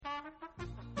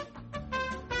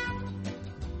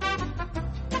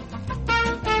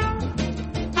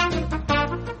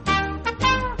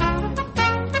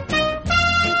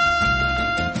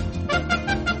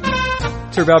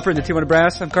Sir Balfour and the Tijuana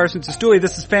Brass. I'm Carson Sestouli.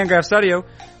 This is Fangraphs Audio.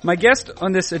 My guest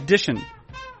on this edition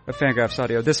of Fangraphs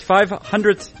Audio, this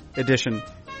 500th edition,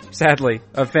 sadly,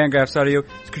 of Fangraphs Audio,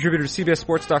 is contributor to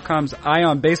CBSSports.com's Eye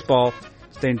on Baseball,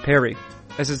 Dane Perry.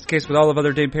 As is the case with all of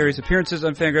other Dane Perry's appearances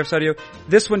on Fangraphs Audio,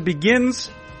 this one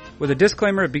begins with a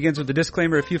disclaimer. It begins with a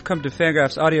disclaimer. If you've come to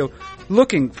Fangraphs Audio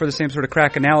looking for the same sort of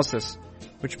crack analysis,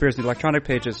 which appears in the electronic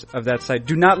pages of that site,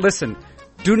 do not listen.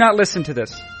 Do not listen to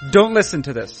this. Don't listen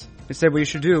to this. Instead, what you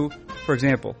should do, for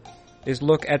example, is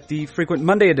look at the frequent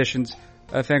Monday editions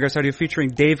of Fangraphs Audio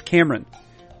featuring Dave Cameron,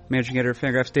 managing editor of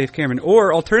Fangraphs, Dave Cameron.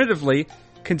 Or, alternatively,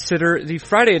 consider the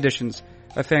Friday editions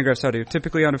of Fangraphs Audio.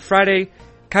 Typically on a Friday,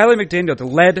 Kylie McDaniel, the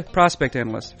lead prospect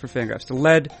analyst for Fangraphs, the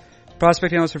lead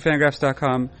prospect analyst for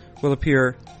Fangraphs.com, will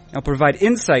appear and provide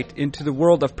insight into the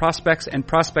world of prospects and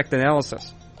prospect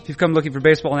analysis. If you've come looking for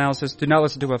baseball analysis, do not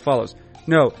listen to what follows.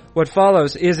 No, what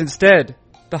follows is instead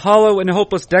the hollow and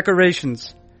hopeless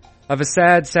declarations of a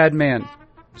sad, sad man.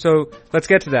 So let's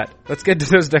get to that. Let's get to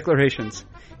those declarations.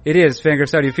 It is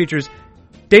Fangraphs Audio features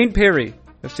Dane Perry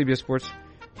of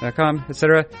CBSSports.com,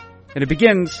 etc. And it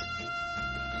begins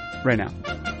right now.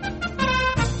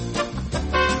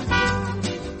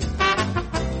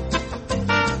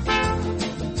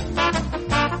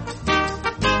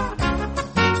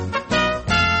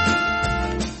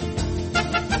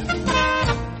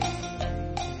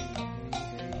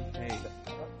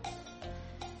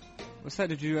 What's that?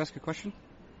 Did you ask a question?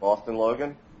 Boston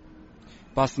Logan?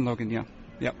 Boston Logan, yeah.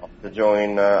 Yep. To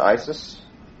join ISIS?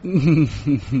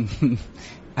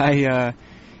 I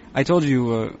told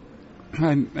you,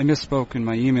 I misspoke in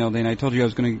my email, Dane. I told you I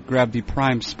was going to grab the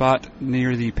prime spot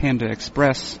near the Panda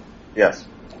Express. Yes.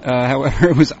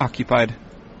 However, it was occupied.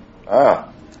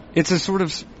 Ah. It's a sort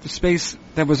of space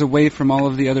that was away from all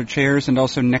of the other chairs and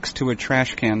also next to a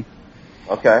trash can.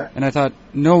 Okay. And I thought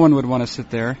no one would want to sit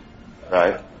there.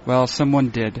 Right. Well,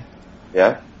 someone did.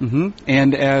 Yeah? Mm-hmm.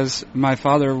 And as my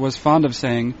father was fond of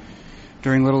saying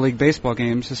during Little League baseball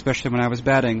games, especially when I was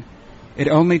batting, it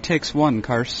only takes one,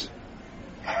 Cars.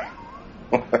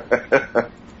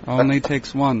 Only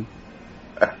takes one.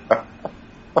 I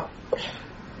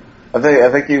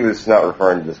think he was not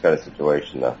referring to this kind of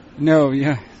situation, though. No,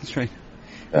 yeah, that's right.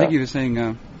 Yeah. I think he was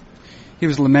saying, he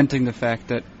was lamenting the fact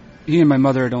that he and my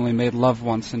mother had only made love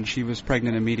once and she was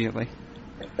pregnant immediately.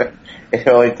 It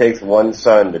only takes one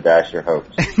son to dash your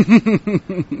hopes.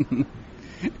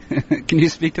 Can you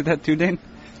speak to that too, Dane?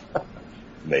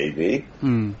 Maybe.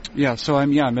 Yeah, so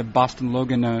I'm at Boston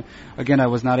Logan. Again, I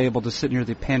was not able to sit near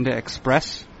the Panda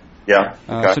Express. Yeah.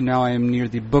 Okay. So now I am near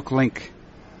the Book Link.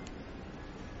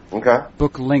 Okay.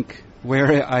 Book Link,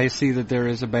 where I see that there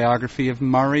is a biography of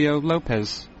Mario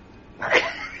Lopez.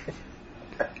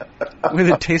 With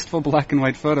a tasteful black and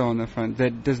white photo on the front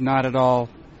that does not at all...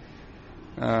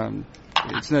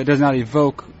 it does not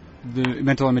evoke the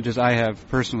mental images I have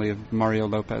personally of Mario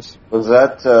Lopez. Was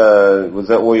that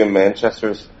William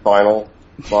Manchester's final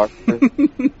mark? If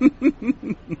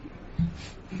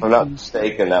I'm not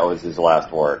mistaken, that was his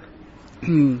last work.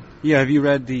 Yeah, have you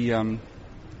read the?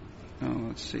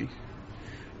 Let's see.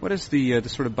 What is the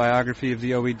sort of biography of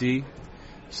the OED?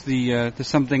 It's the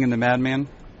Something in the Madman.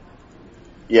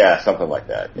 Yeah, something like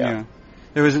that. Yeah.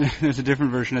 There's a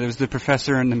different version. There was the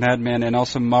Professor and the Madman, and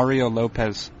also Mario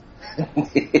Lopez.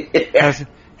 Yeah.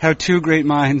 How two great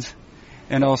minds,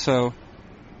 and also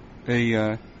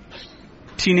a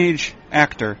teenage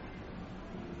actor.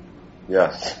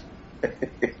 Yes.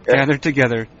 Gathered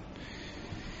together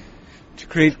to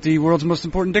create the world's most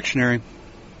important dictionary.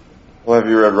 Well, have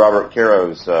you read Robert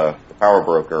Caro's The Power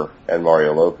Broker and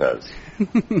Mario Lopez?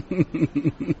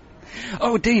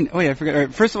 Oh, Dane. Oh, yeah, I forgot. All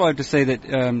right, first of all, I have to say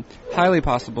that highly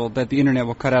possible that the internet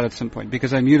will cut out at some point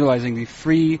because I'm utilizing the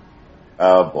free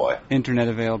internet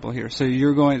available here. So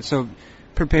so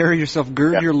prepare yourself,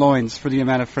 gird your loins for the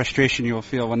amount of frustration you will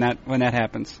feel when that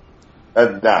happens.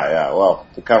 Well,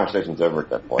 the conversation's over at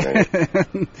that point.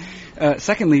 Anyway.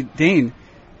 Secondly, Dane.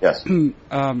 Yes.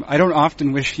 I don't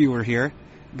often wish you were here,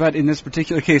 but in this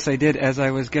particular case I did as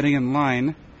I was getting in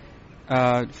line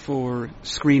for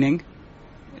screening.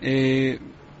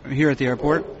 Here at the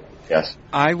airport, yes,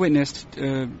 I witnessed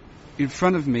in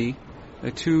front of me,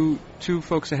 two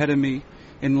folks ahead of me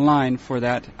in line for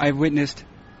that. I witnessed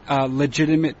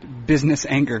legitimate business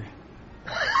anger.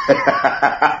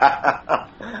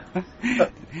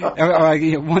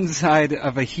 One side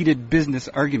of a heated business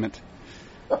argument.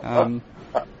 A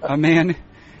man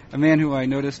who I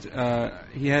noticed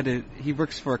he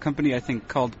works for a company I think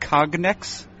called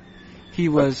Cognex. He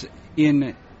was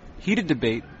in heated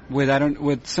debate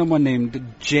with someone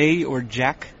named Jay or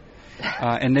Jack,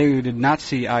 and they did not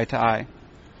see eye to eye.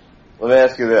 Let me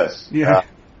ask you this. Yeah.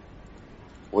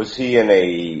 Was he in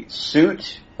a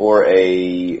suit or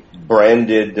a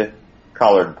branded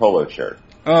collared polo shirt?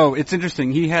 Oh, it's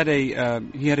interesting. He had a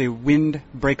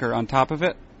windbreaker on top of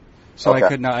it, so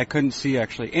Okay. I couldn't see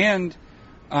actually. And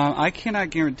I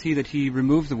cannot guarantee that he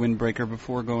removed the windbreaker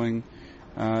before going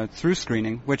through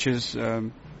screening, which is,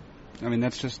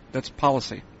 that's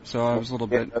policy. So I was a little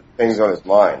bit Things on his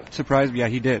mind. surprised. Yeah,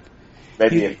 he did.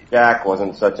 Maybe if Jack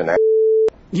wasn't such an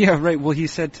Yeah, right. Well, he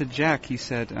said to Jack, he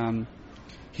said,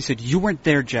 you weren't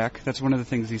there, Jack. That's one of the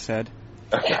things he said.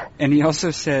 Okay. And he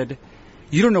also said,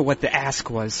 you don't know what the ask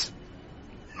was.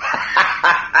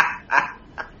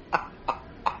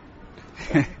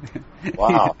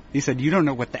 Wow. He said, you don't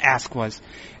know what the ask was.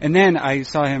 And then I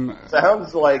saw him...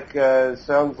 Sounds like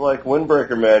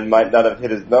Windbreaker Man might not have hit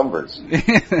his numbers.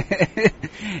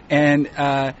 And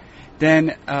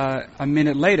then a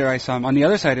minute later, I saw him on the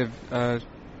other side of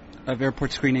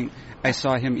airport screening. I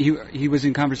saw him. He was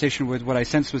in conversation with what I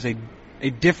sensed was a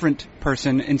different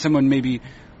person, and someone maybe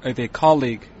of a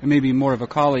colleague, maybe more of a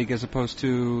colleague as opposed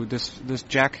to this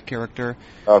Jack character.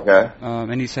 Okay.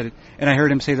 And he said, and I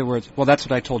heard him say the words, "Well, that's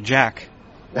what I told Jack."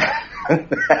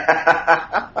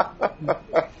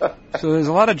 So there's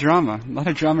a lot of drama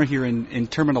here in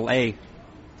Terminal A.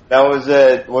 Now was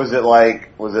it like,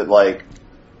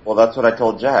 well, that's what I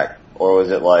told Jack, or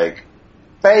was it like,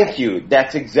 thank you,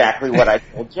 that's exactly what I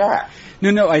told Jack?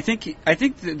 No, I think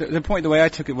the point, the way I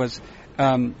took it was,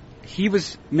 he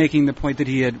was making the point that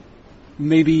he had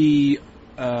maybe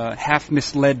half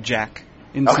misled Jack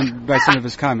by some of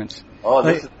his comments. Oh,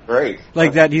 this is great.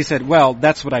 Like that, he said, "Well,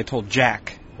 that's what I told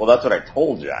Jack." Well, that's what I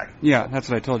told Jack. Yeah, that's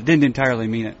what I told. Didn't entirely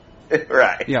mean it.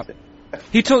 Right. Yeah.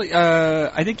 He told.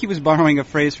 I think he was borrowing a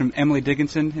phrase from Emily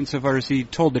Dickinson, insofar as he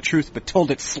told the truth, but told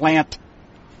it slant.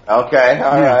 Okay.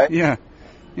 All right. Yeah.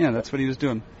 That's what he was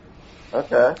doing.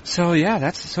 Okay. So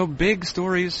that's big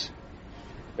stories.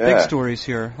 Yeah. Big stories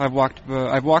here. I've walked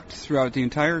throughout the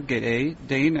entire Gate A,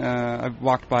 Dane. I've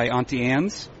walked by Auntie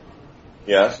Anne's.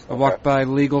 Yes. I walked by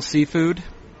Legal Seafood.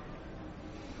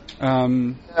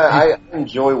 I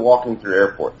enjoy walking through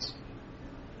airports.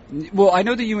 Well, I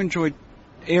know that you enjoy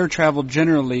air travel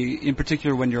generally, in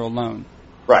particular when you're alone.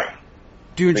 Right.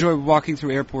 Do you enjoy walking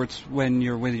through airports when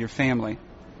you're with your family?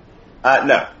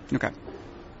 No. Okay.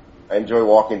 I enjoy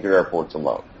walking through airports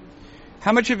alone.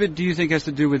 How much of it do you think has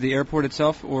to do with the airport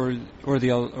itself, or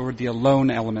the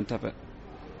alone element of it?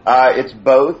 It's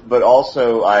both, but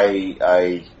also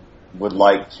I would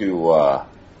like to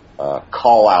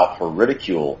call out for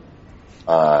ridicule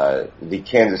the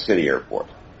Kansas City airport.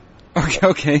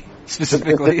 Okay.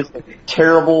 Specifically, It's a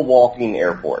terrible walking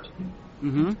airport.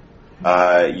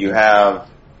 Mm-hmm. You have.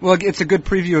 Well, it's a good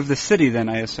preview of the city, then,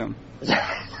 I assume.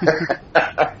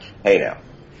 Hey now.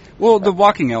 Well, the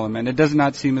walking element. It does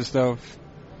not seem as though.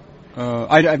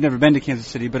 I've never been to Kansas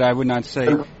City, but I would not say.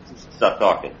 Stop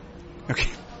talking. Okay.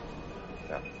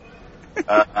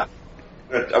 I'm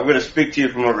going to speak to you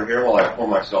from over here while I pour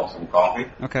myself some coffee.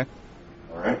 Okay.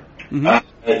 All right. Mm-hmm.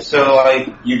 And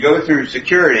so, you go through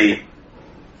security,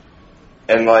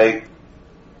 and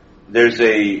there's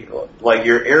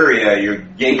your area, your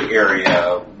gate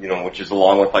area, which is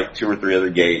along with 2 or 3 other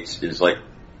gates, is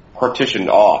partitioned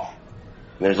off.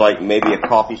 And there's maybe a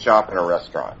coffee shop and a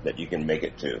restaurant that you can make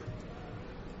it to.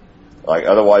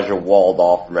 Otherwise you're walled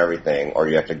off from everything, or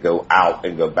you have to go out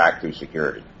and go back through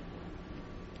security.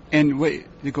 And wait,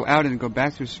 you go out and go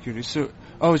back through security. So,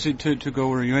 is it to go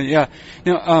where you went? Yeah.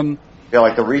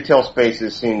 Yeah, the retail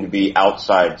spaces seem to be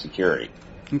outside security.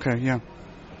 Okay, yeah.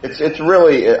 It's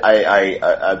really, I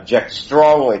object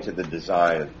strongly to the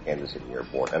design of the Kansas City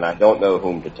airport, and I don't know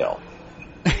whom to tell.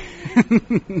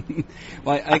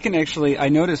 Well, I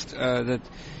noticed that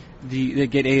the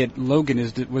Gate A at Logan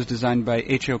was designed by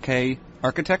HOK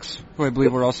Architects, who I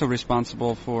believe were also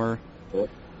responsible for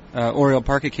Oriole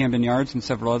Park at Camden Yards and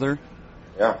several other.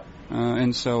 Yeah.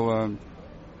 And so,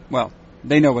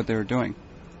 they know what they were doing.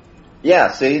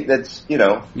 Yeah, see, that's,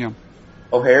 Yeah.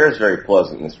 O'Hare is very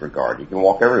pleasant in this regard. You can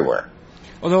walk everywhere.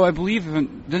 Although I believe,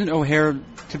 doesn't O'Hare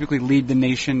typically lead the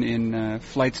nation in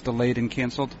flights delayed and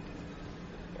canceled?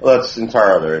 Well, that's an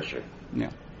entire other issue. Yeah.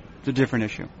 It's a different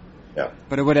issue. Yeah.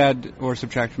 But it would add or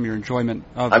subtract from your enjoyment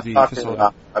of the facility.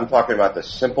 I'm talking about the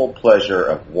simple pleasure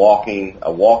of walking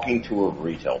to a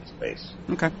retail space.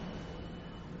 Okay.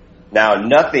 Now,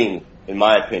 nothing, in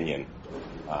my opinion,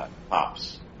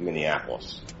 tops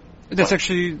Minneapolis.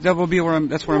 That will be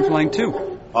that's where I'm flying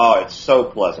too. Oh, it's so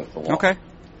pleasant to walk. Okay.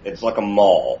 It's like a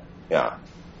mall. Yeah.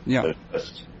 Yeah.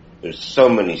 There's so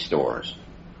many stores.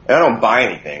 And I don't buy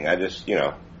anything. I just,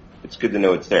 it's good to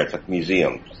know it's there. It's like a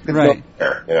museum. Right.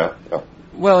 There,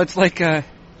 Well, it's like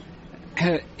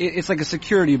it's like a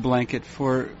security blanket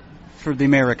for the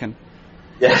American.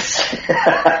 Yes.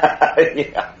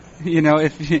 Yeah. You know,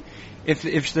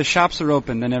 if the shops are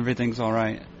open, then everything's all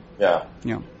right. Yeah.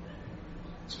 You know.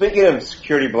 Speaking of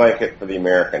security blanket for the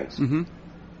Americans,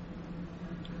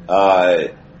 are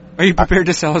you prepared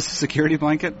to sell us a security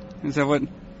blanket? Is that what?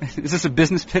 Is this a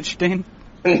business pitch, Dane?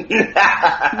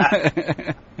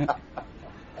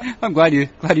 I'm glad you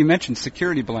mentioned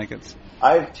security blankets.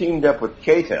 I've teamed up with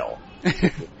KTEL.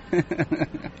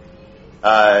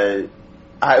 I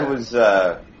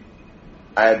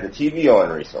had the TV on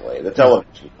recently, the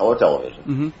television, color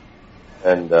television,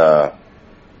 and I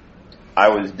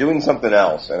was doing something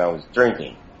else, and I was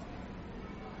drinking.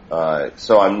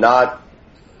 So I'm not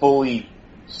fully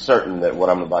certain that what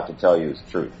I'm about to tell you is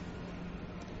true.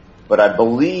 But I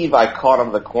believe I caught out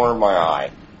of the corner of my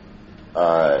eye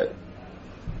a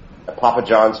Papa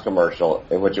John's commercial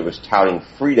in which it was touting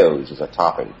Fritos as a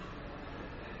topping.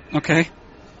 Okay.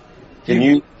 Can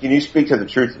you speak to the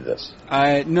truth of this?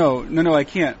 No, I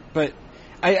can't. But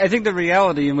I think the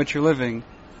reality in which you're living,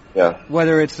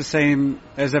 whether it's the same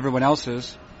as everyone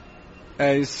else's,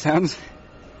 sounds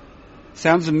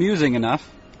amusing enough.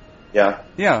 Yeah.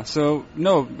 Yeah. So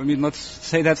no, I mean, let's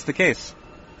say that's the case.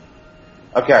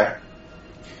 Okay.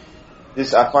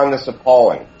 I find this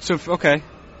appalling. So okay.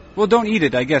 Well, don't eat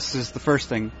it, I guess, is the first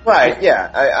thing. Right. Yeah.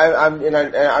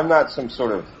 I'm not some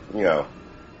sort of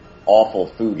awful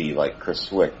foodie like Chris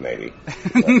Swick, maybe,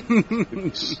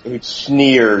 who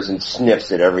sneers and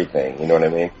sniffs at everything. You know what I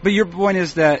mean? But your point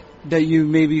is that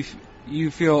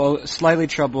you feel slightly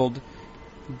troubled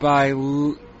by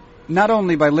not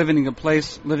only by living in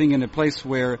a place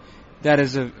where that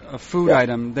is a food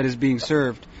item that is being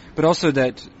served, but also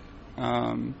that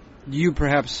you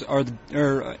perhaps are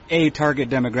a target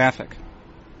demographic.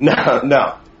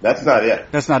 No, that's not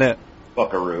it. That's not it.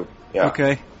 Buckaroo. Yeah.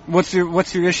 Okay. What's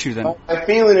your issue then? My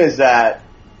feeling is that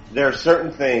there are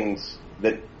certain things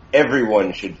that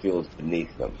everyone should feel is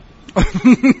beneath them.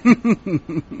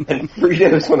 And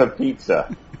Fritos on a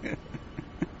pizza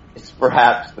is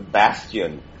perhaps the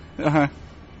bastion of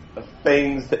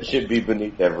things that should be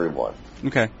beneath everyone.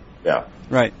 Okay. Yeah.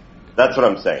 Right. That's what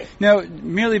I'm saying. Now,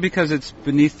 merely because it's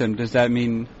beneath them, does that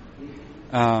mean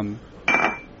that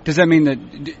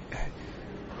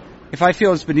if I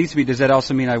feel it's beneath me, does that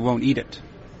also mean I won't eat it?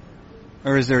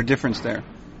 Or is there a difference there?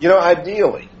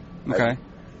 Ideally. Okay.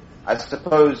 I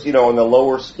suppose, on the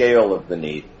lower scale of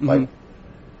beneath, like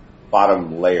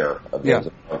bottom layer of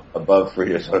those above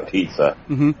Fritos on a pizza,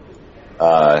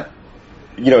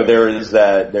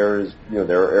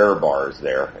 there are air bars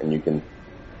there, and you can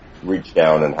reach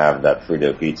down and have that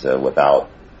Frito pizza without,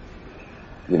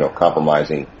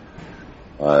 compromising.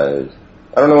 I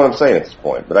don't know what I'm saying at this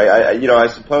point, but I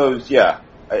suppose,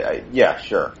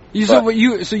 sure.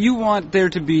 You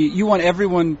want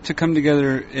everyone to come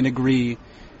together and agree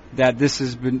that this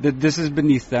is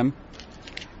beneath them.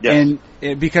 Yes.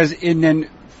 And then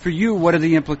for you, what are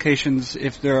the implications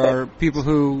if there are people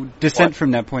who dissent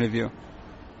from that point of view?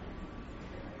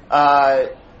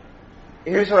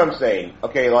 Here's what I'm saying.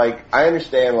 Okay, I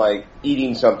understand,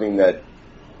 eating something that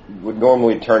would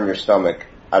normally turn your stomach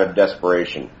out of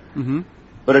desperation. Mm-hmm.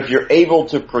 But if you're able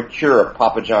to procure a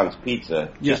Papa John's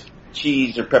pizza, just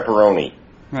cheese or pepperoni.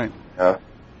 Right.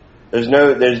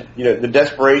 The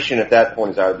desperation at that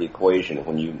point is out of the equation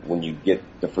when you get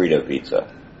the Frito pizza.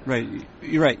 Right.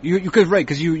 You're right.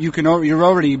 Because you're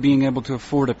already being able to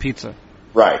afford a pizza.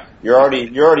 Right. You're already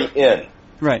in.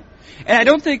 Right. And I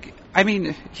don't think,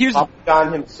 here's Papa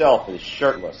John himself is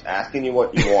shirtless, asking you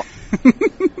what you want.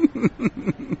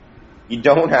 You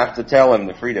don't have to tell him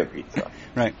the Frito pizza.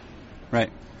 Right.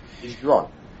 He's drunk.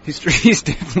 He's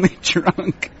definitely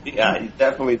drunk. Yeah, he's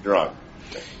definitely drunk.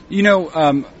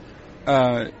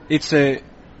 It's a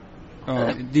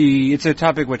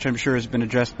topic which I'm sure has been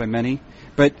addressed by many,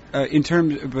 but it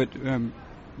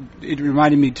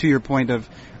reminded me to your point of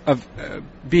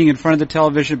being in front of the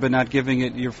television but not giving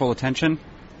it your full attention.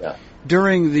 Yeah.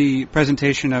 During the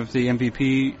presentation of the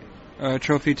MVP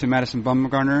trophy to Madison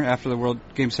Bumgarner after the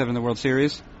Game 7 of the World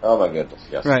Series. Oh my goodness!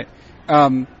 Yes. Right.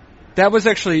 That was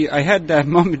actually, I had that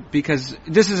moment because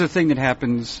this is a thing that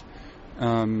happens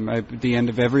at the end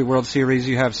of every World Series.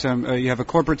 You have a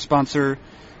corporate sponsor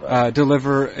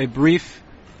deliver a brief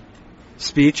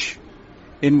speech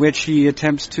in which he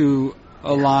attempts to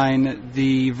align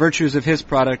the virtues of his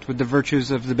product with the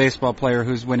virtues of the baseball player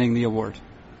who's winning the award.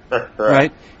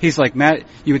 Right? He's like,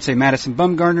 you would say Madison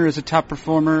Bumgarner is a top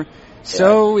performer.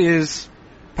 So is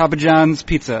Papa John's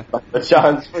Pizza. Papa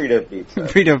John's Frito Pizza.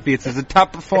 Frito Pizza is a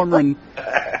top performer in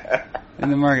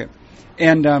the market.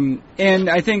 And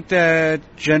I think that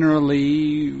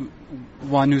generally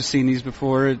one who's seen these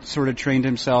before, sort of trained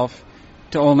himself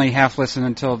to only half listen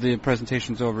until the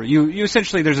presentation's over. You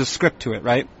essentially, there's a script to it,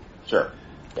 right? Sure.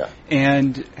 Yeah.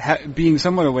 And being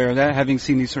somewhat aware of that, having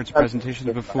seen these sorts of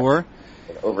presentations before.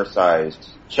 An oversized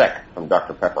check from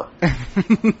Dr. Pepper.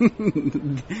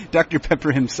 Dr.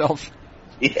 Pepper himself.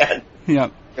 Yeah.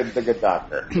 Yeah. The good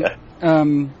doctor. Yeah.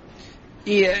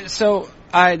 Yeah, so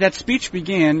that speech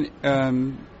began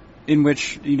in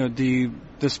which,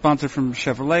 the sponsor from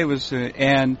Chevrolet was,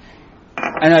 and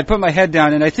I put my head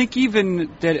down, and I think even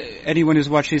that anyone who's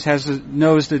watched these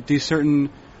knows that the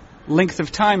certain length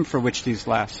of time for which these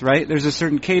last, right? There's a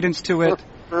certain cadence to it.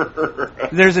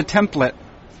 There's a template.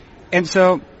 And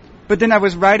so, but then I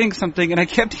was writing something, and I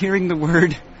kept hearing the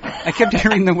word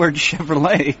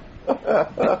Chevrolet.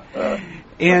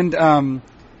 And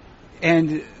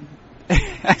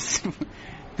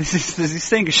this is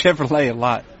saying Chevrolet a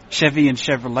lot. Chevy and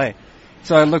Chevrolet.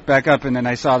 So I looked back up and then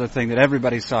I saw the thing that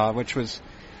everybody saw, which was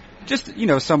just,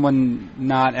 someone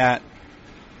not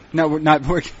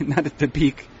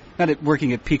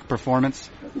working at peak performance.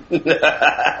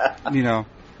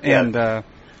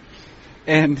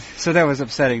 And so that was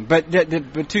upsetting. But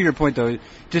to your point though,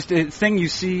 just a thing you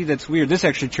see that's weird. This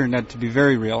actually turned out to be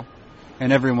very real,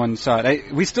 and everyone saw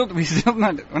it.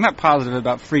 We're not positive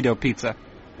about Frito pizza.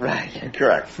 Right.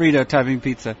 Correct. Frito topping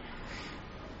pizza.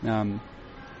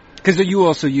 Because you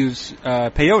also use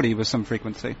peyote with some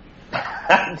frequency.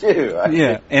 I do.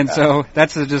 So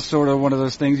that's just sort of one of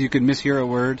those things you could mishear a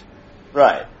word.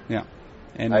 Right. Yeah.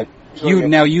 And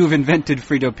you've invented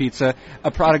Frito pizza, a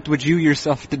product which you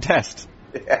yourself detest.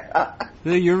 Yeah.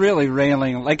 You're really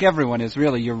railing, like everyone is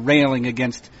really. You're railing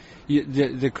against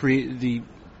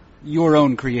your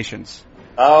own creations.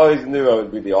 I always knew I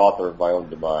would be the author of my own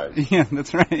demise. Yeah,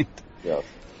 that's right. Yeah.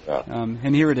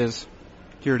 And here it is.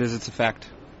 It's a fact.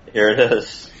 Here it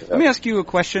is. Let me ask you a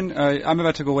question. I'm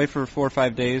about to go away for 4 or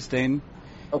 5 days, Dane.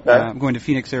 Okay. I'm going to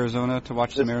Phoenix, Arizona to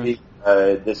watch the Mariners.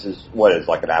 This is what is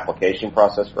like an application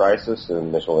process for ISIS and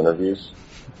initial interviews?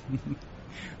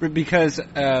 Because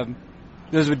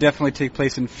those would definitely take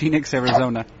place in Phoenix,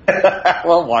 Arizona.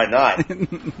 Well, why not?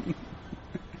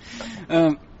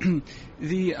 I'm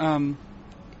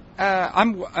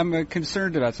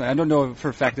concerned about something. I don't know for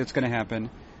a fact that's going to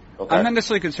happen. Okay. I'm not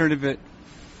necessarily concerned of it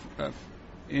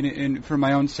for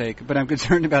my own sake, but I'm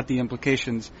concerned about the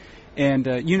implications. And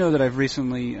you know that I've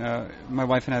recently, my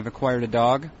wife and I have acquired a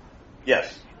dog.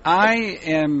 Yes.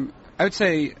 I would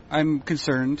say I'm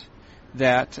concerned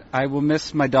that I will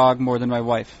miss my dog more than my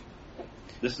wife.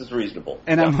 This is reasonable.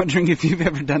 And I'm wondering if you've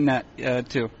ever done that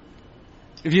too.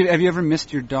 Have you ever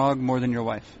missed your dog more than your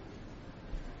wife?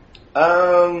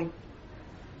 I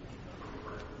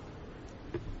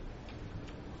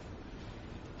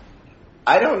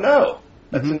don't know.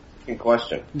 That's an interesting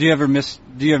question. Do you ever miss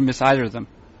either of them?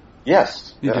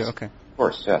 Yes. You do. Okay. Of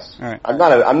course. Yes. All right. I'm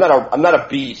not a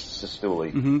beast,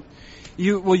 Stewie. Mm-hmm.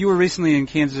 You were recently in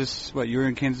Kansas. You were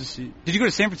in Kansas. Did you go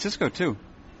to San Francisco too?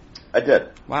 I did.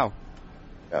 Wow.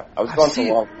 Yeah. I was gone for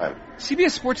a long time.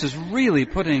 CBS Sports is really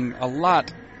putting a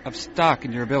lot of stock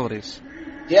in your abilities.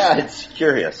 Yeah, it's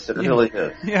curious. It really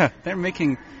is. Yeah, they're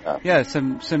making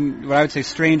some what I would say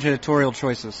strange editorial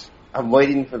choices. I'm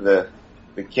waiting for the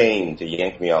cane to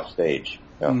yank me off stage.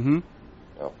 Yeah. Mm-hmm.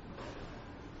 Yeah.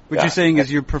 What you're saying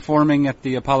is you're performing at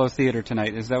the Apollo Theater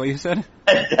tonight. Is that what you said?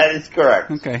 That is correct.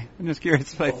 Okay. I'm just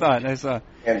curious what I thought. I saw.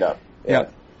 Hand up. Yeah.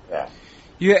 Yeah.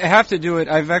 You have to do it.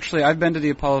 I've been to the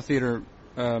Apollo Theater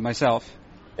myself.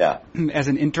 Yeah. As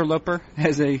an interloper,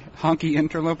 as a honky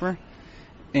interloper.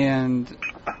 And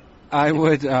I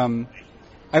would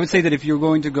say that if you're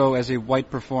going to go as a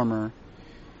white performer,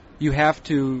 you have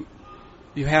to,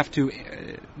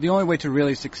 the only way to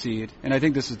really succeed, and I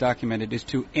think this is documented, is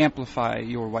to amplify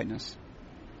your whiteness.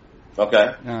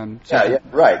 Okay.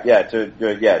 Right. Yeah,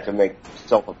 to make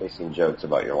self-effacing jokes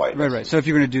about your whiteness. Right. So if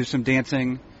you're going to do some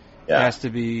dancing, it has to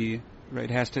be, right,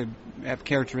 it has to have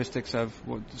characteristics of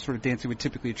what sort of dancing would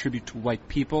typically attribute to white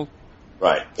people.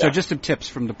 Right. So just some tips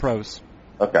from the pros.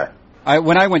 Okay.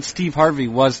 When I went, Steve Harvey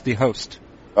was the host.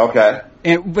 Okay.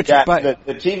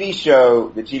 The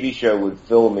TV show would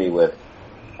fill me with,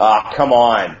 come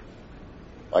on,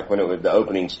 like when it was the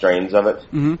opening strains of it,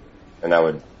 mm-hmm. and I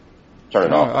would turn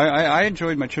it off. I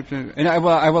enjoyed my trip to, and I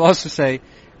will also say,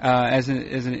 as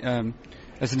an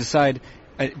aside,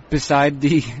 beside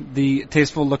the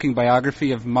tasteful looking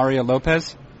biography of Mario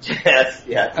Lopez, yes,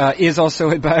 is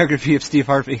also a biography of Steve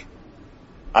Harvey.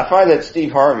 I find that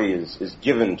Steve Harvey is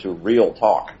given to real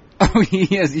talk. Oh,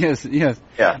 yes. Yeah.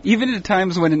 Even at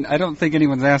times when I don't think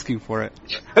anyone's asking for it.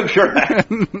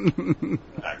 Correct.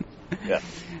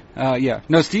 Yeah.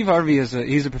 No, Steve Harvey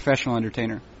he's a professional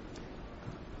entertainer.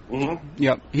 Mm-hmm.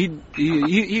 Yep.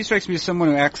 He strikes me as someone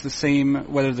who acts the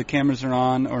same whether the cameras are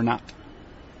on or not.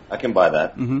 I can buy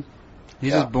that. Mm-hmm.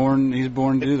 He's born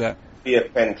to do that. Be a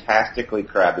fantastically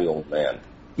crabby old man.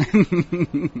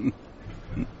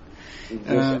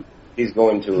 He's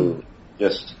going to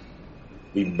just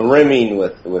be brimming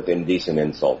with indecent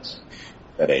insults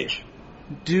at age.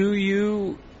 Do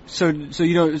you? So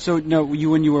you don't. So no.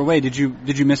 You when you were away, did you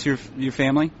miss your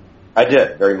family? I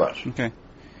did very much. Okay.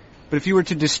 But if you were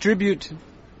to distribute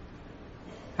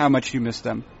how much you miss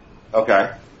them,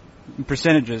 okay, in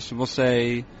percentages, we'll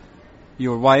say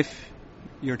your wife,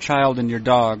 your child, and your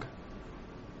dog.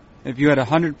 If you had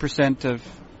 100%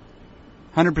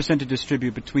 to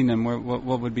distribute between them,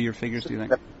 what would be your figures? Do you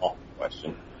think? That's an awful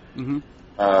question. Mm-hmm.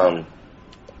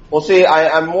 Well, see,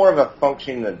 I'm more of a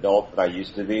functioning adult than I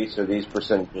used to be, so these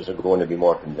percentages are going to be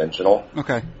more conventional.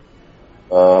 Okay.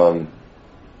 So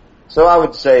I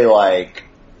would say, like,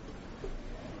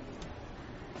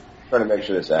 trying to make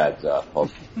sure this adds up.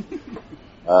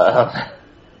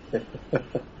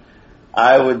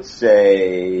 I would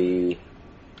say, it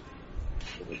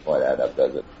doesn't quite add up,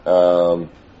 does it?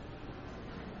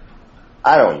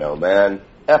 I don't know, man.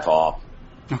 F off.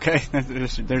 Okay,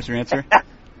 there's your answer.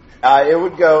 It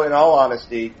would go, in all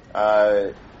honesty,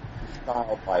 child,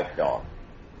 wife, dog.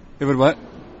 It would what?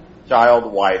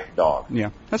 Child, wife, dog. Yeah,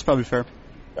 that's probably fair.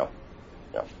 No.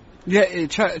 Yeah,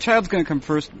 child's going to come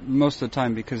first most of the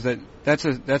time because that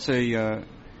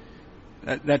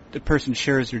person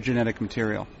shares your genetic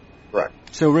material. Right.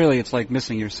 So really, it's like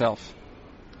missing yourself.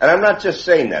 And I'm not just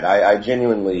saying that. I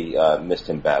genuinely missed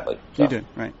him badly. So. You did,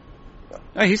 right?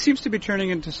 Yeah. He seems to be turning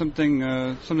into something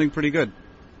pretty good.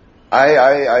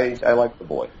 I like the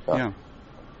boy. So. Yeah.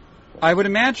 I would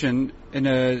imagine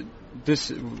we're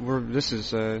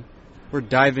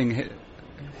diving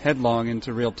headlong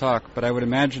into real talk, but I would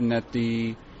imagine that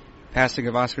the passing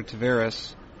of Oscar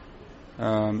Taveras,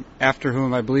 after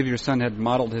whom I believe your son had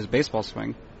modeled his baseball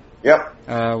swing, yep,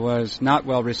 was not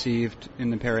well received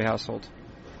in the Perry household.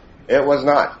 It was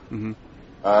not. Mm-hmm.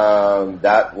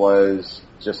 That was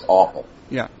just awful.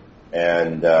 Yeah.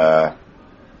 And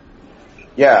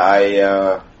he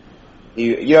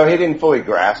didn't fully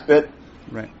grasp it.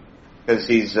 Right. Because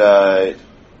he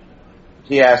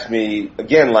asked me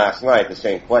again last night the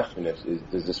same question: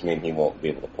 does this mean he won't be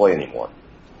able to play anymore?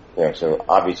 So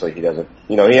obviously he doesn't.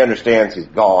 He understands he's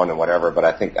gone and whatever. But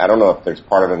I don't know if there's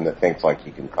part of him that thinks like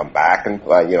he can come back and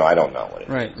play. I don't know what it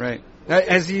is. Right.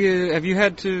 Have you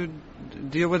had to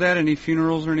deal with that? Any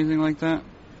funerals or anything like that?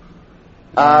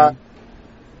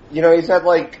 He's had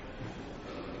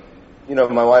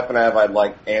my wife and I have had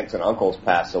aunts and uncles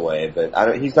pass away,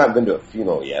 but he's not been to a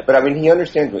funeral yet. But he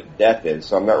understands what death is,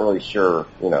 so I'm not really sure.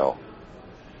 He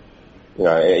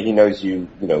knows you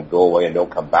go away and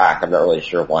don't come back. I'm not really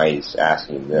sure why he's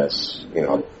asking this,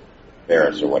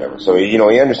 Ferris or whatever. So he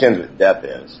understands what death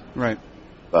is. Right.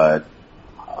 But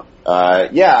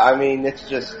it's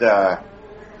just and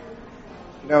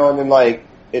then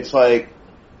it's like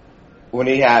when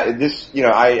he had this,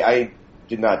 I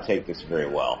did not take this very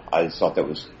well. I just thought that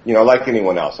was, like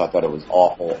anyone else, I thought it was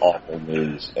awful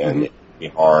news and it'd be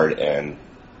hard and,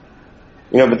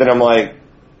 but then I'm like,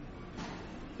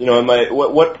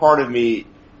 what part of me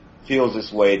feels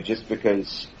this way just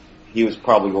because he was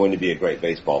probably going to be a great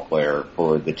baseball player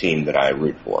for the team that I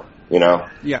root for,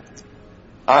 Yeah.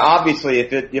 Obviously,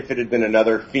 if it had been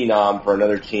another phenom for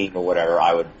another team or whatever,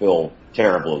 I would feel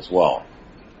terrible as well.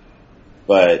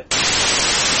 But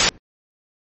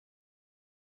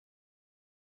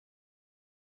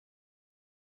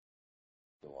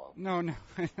no.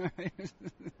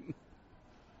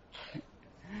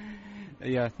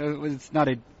 Yeah, it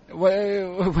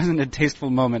wasn't a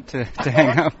tasteful moment to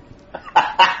hang up.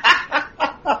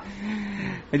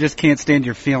 I just can't stand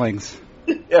your feelings.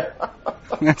 Yeah.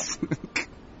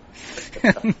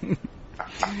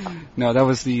 No, that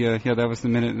was the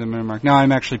minute mark. Now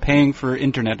I'm actually paying for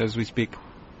internet as we speak.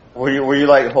 Were you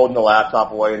holding the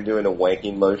laptop away and doing a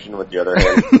wanking motion with the other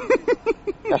hand?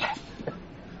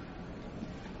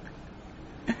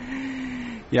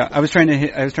 Yeah, I was trying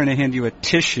to hand you a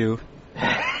tissue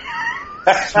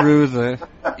through the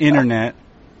internet.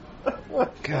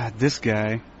 God, this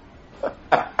guy.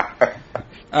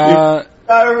 Not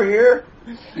over here.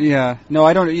 Yeah, no,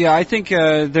 I don't. Yeah, I think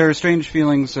there are strange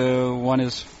feelings. One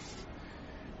is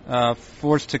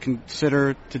forced to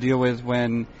consider to deal with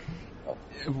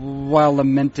while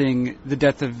lamenting the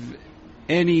death of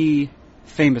any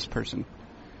famous person.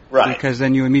 Right. Because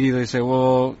then you immediately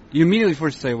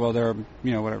forced to say, well, there are,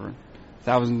 whatever,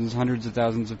 thousands, hundreds of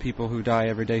thousands of people who die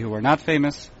every day who are not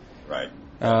famous. Right.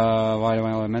 Why do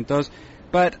I lament those?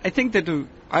 But I think that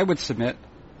I would submit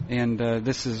and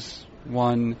this is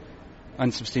one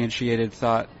unsubstantiated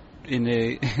thought in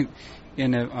a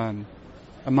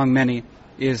among many,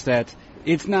 is that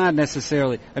it's not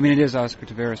necessarily. I mean, it is Oscar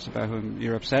Taveras about whom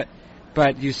you're upset,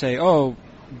 but you say, oh,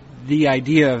 the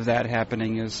idea of that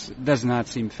happening does not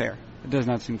seem fair. It does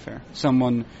not seem fair.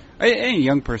 Any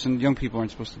young people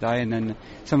aren't supposed to die, and then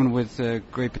someone with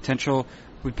great potential,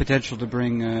 with potential to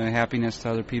bring happiness to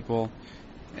other people,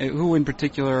 who in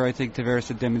particular I think Taveras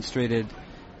had demonstrated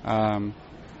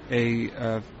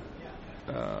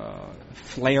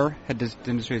flair, had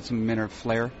demonstrated some manner of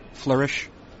flourish,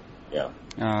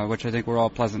 which I think were all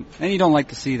pleasant. And you don't like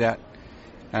to see that,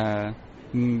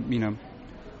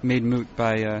 made moot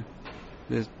by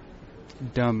this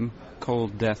dumb,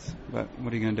 cold death. But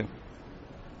what are you going to do?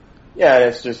 Yeah,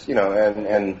 it's just, and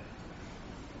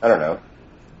I don't know.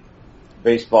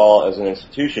 Baseball as an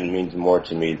institution means more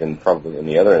to me than probably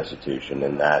any other institution,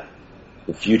 in that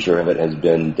the future of it has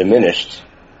been diminished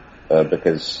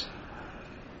because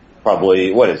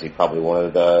probably, what is he? Probably one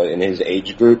of in his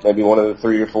age group, maybe one of the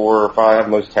 3 or 4 or 5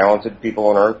 most talented people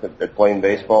on earth at playing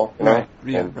baseball, Right,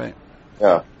 right.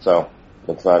 Yeah, so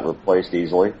it's not replaced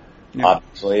easily. Yeah.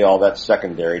 Obviously, all that's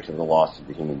secondary to the loss of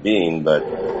the human being, but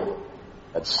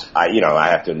I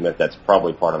have to admit that's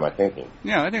probably part of my thinking.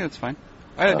 Yeah, I think that's fine.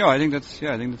 I think that's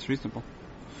reasonable.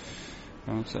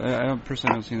 I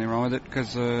personally don't see anything wrong with it,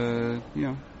 because you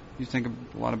think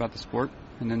a lot about the sport,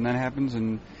 and then that happens,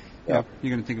 and you're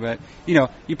going to think about it.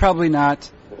 You're probably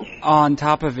not on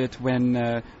top of it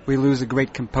when we lose a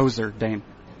great composer, Dane.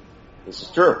 This is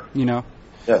true.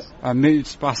 Yes. Maybe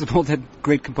it's possible that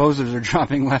great composers are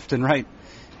dropping left and right,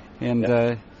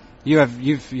 and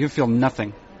you feel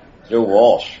nothing. Joe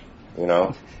Walsh,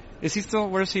 Is he still?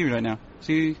 Where is he right now? Is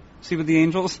he with the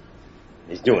Angels?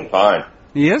 He's doing fine.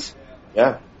 He is?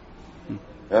 Yeah.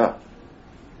 Yeah.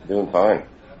 Doing fine.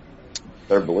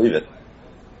 Better believe it.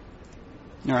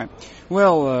 All right.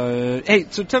 Well, hey,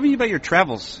 so tell me about your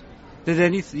travels. Do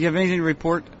you have anything to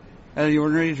report out of the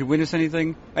ordinary? Did you witness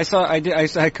anything? I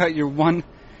cut your one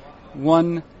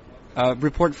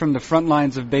report from the front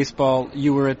lines of baseball.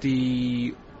 You were at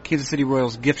the Kansas City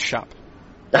Royals gift shop.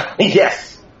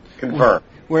 Yes. Confirmed.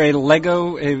 Where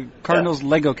a Cardinals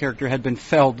Lego character had been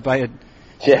felled by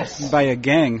a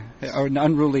gang, or an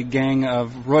unruly gang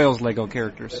of Royals Lego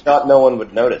characters. I thought no one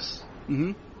would notice.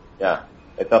 Mm-hmm. Yeah.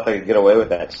 I thought they could get away with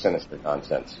that sinister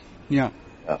nonsense. Yeah.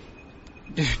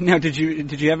 Now, did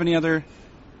you have any other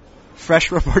fresh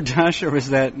reportage, or was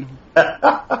that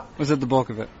the bulk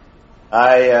of it?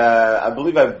 I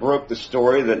believe I broke the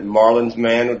story that Marlins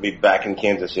man would be back in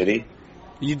Kansas City.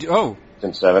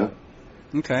 Since 7.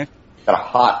 Okay. Got a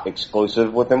hot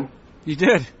exclusive with him. You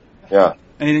did? Yeah.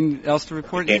 Anything else to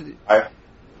report?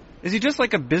 Is he just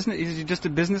like a business? Is he just a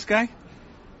business guy?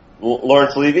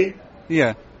 Lawrence Levy?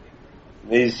 Yeah.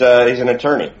 He's an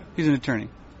attorney. He's an attorney.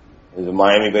 He's a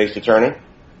Miami-based attorney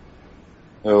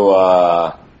who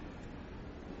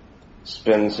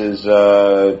spends his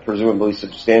presumably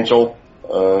substantial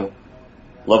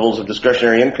levels of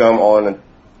discretionary income on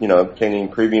obtaining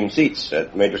premium seats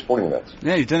at major sporting events.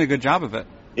 Yeah, he's done a good job of it.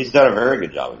 He's done a very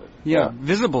good job of it. Yeah.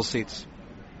 Visible seats.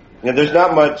 There's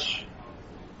not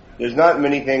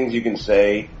many things you can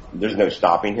say. There's no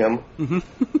stopping him.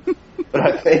 Mm-hmm. But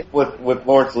I think with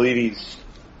Lawrence Levy's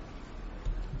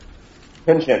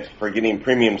penchant for getting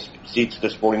premium seats to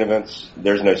sporting events,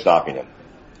 there's no stopping him.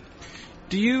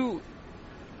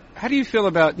 How do you feel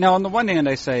about, now on the one hand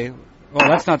I say, well,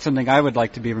 that's not something I would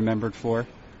like to be remembered for,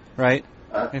 right?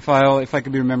 If I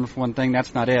could be remembered for one thing,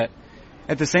 that's not it.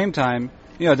 At the same time,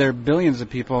 there are billions of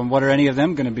people, and what are any of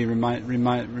them going to be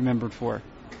remembered for? Right.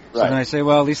 So then I say,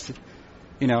 well, at least,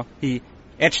 he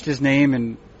etched his name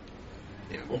in,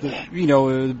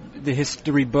 the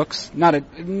history books. Not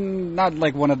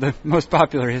like one of the most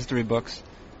popular history books,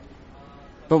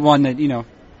 but one that,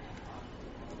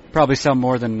 probably sell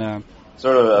more than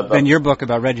than your book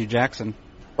about Reggie Jackson.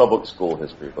 Public school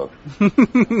history book.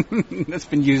 That's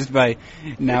been used by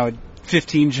now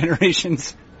 15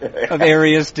 generations of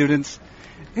area students.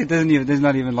 There's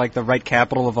not even like the right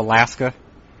capital of Alaska.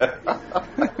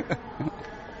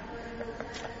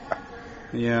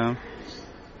 Yeah.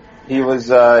 He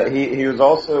was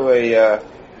also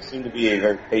seemed to be a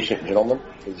very patient gentleman,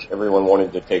 because everyone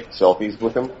wanted to take selfies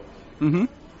with him. Mm-hmm.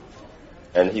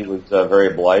 And he was very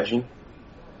obliging.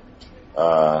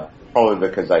 Probably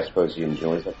because I suppose he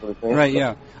enjoys that sort of thing. Right,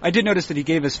 yeah. I did notice that he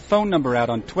gave his phone number out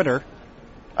on Twitter.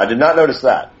 I did not notice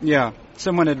that. Yeah. He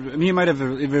might have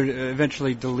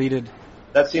eventually deleted.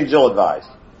 That seems ill-advised.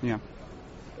 Yeah.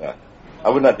 Yeah. I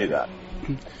would not do that.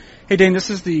 Hey, Dane, this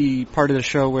is the part of the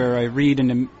show where I read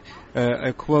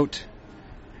a quote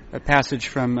a passage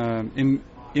from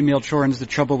Emil Cioran's The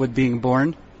Trouble with Being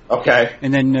Born. Okay.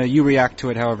 And then you react to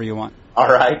it however you want. All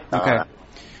right. Okay.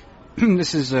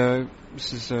 This is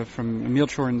from Emil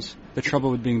Cioran's The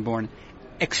Trouble with Being Born.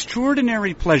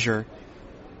 Extraordinary pleasure,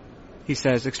 he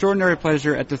says, extraordinary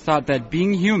pleasure at the thought that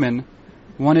being human,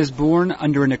 one is born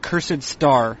under an accursed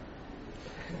star,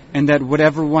 and that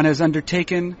whatever one has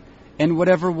undertaken and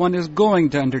whatever one is going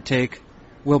to undertake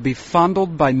will be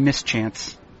fondled by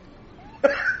mischance.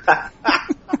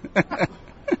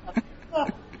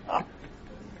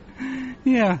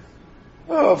 Yeah.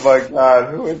 Oh my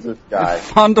God, who is this guy?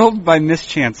 Fondled by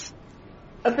mischance.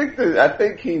 I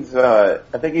think he's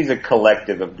a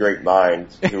collective of great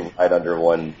minds who write under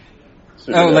one.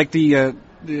 Oh, like the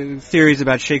theories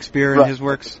about Shakespeare and his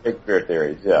works. Shakespeare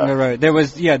theories, yeah. Right. There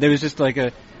was just like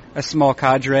a small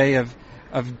cadre of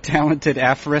talented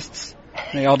aphorists.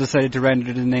 They all decided to write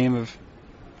under the name of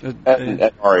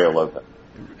and Mario Lopez.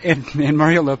 And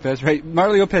Mario Lopez, right?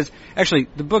 Mario Lopez. Actually,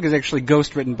 the book is actually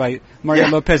ghostwritten by Mario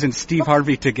Lopez and Steve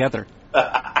Harvey together.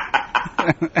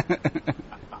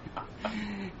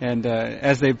 And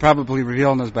as they probably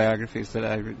reveal in those biographies that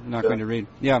I'm not going to read.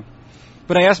 Yeah.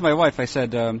 But I asked my wife, I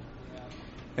said, Callie,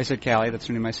 that's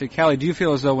her name. I said, Callie, do you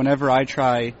feel as though whenever I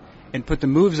try and put the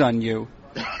moves on you,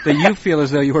 that you feel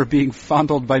as though you are being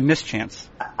fondled by mischance?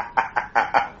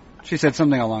 She said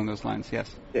something along those lines, yes.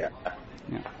 Yeah.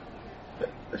 Yeah.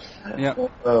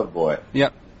 Yep. Oh boy.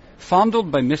 Yep.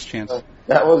 Fondled by mischance.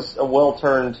 That was a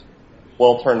well-turned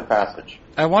passage.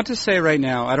 I want to say right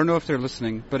now, I don't know if they're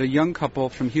listening, but a young couple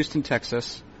from Houston,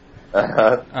 Texas,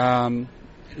 the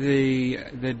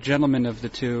gentleman of the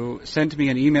two sent me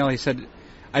an email. He said,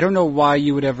 I don't know why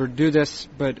you would ever do this,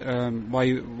 but why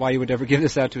you would ever give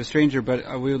this out to a stranger,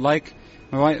 but we would like,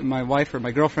 my wife or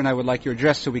my girlfriend and I would like your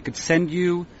address so we could send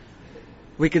you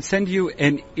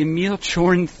an Emil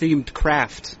Cioran themed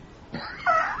craft.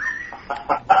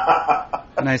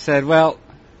 And I said, well,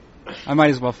 I might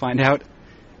as well find out.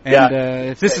 And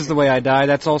if this is the way I die,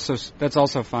 that's also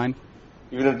fine.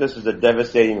 Even if this is a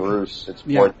devastating ruse, it's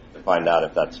important to find out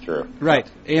if that's true. Right.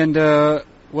 And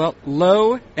well,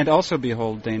 lo and also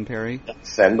behold, Dane Perry.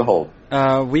 Send behold.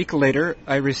 A week later,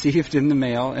 I received in the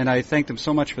mail, and I thanked him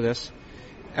so much for this,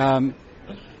 a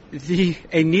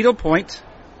needlepoint,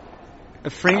 a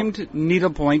framed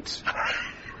needlepoint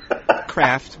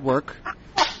craft work.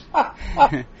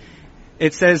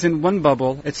 It says in one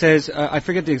bubble, it says, I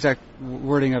forget the exact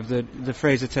wording of the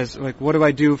phrase, it says, like, what do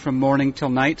I do from morning till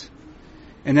night?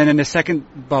 And then in the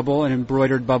second bubble, an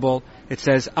embroidered bubble, it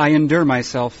says, I endure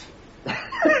myself.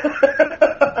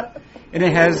 And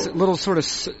it has little sort of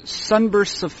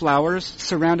sunbursts of flowers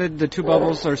surrounded, the two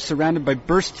bubbles are surrounded by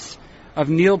bursts of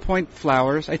needlepoint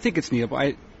flowers. I think it's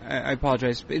needlepoint. I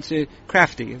apologize. It's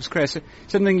crafty. It was crafty.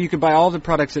 Something you could buy all the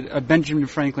products at Benjamin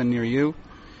Franklin near you.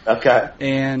 Okay.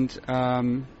 And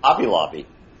Hobby Lobby.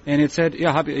 And it said,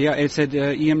 it said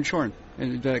E.M. Cioran,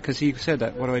 because he said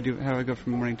that. What do I do? How do I go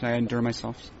from morning to night? I endure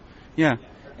myself. Yeah.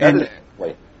 And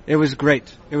it was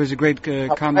great. It was a great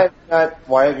comment.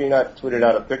 Why have you not tweeted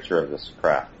out a picture of this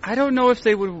crap? I don't know if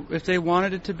they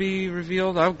wanted it to be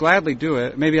revealed. I'll gladly do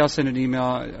it. Maybe I'll send an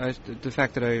email. The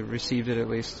fact that I received it, at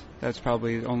least, that's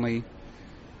probably only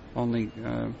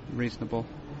reasonable.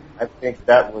 I think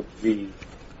that would be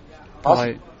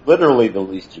literally the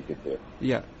least you could do.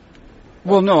 Yeah.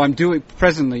 Well, no, I've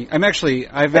actually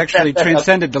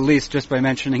transcended the least just by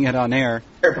mentioning it on air.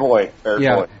 Fair point.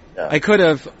 Yeah. I could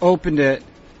have opened it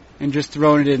and just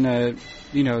thrown it in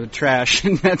the trash,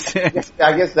 and that's it.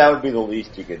 I guess that would be the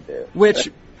least you could do.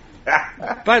 Which,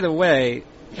 by the way,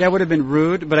 that would have been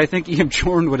rude, but I think E.M.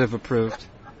 Cioran would have approved.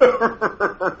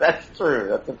 That's true.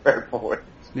 That's a fair point.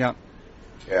 Yeah.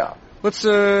 Yeah. Let's.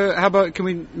 How about?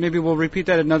 We'll repeat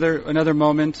that another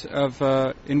moment of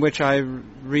in which I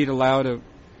read aloud a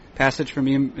passage from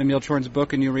Emil Cioran's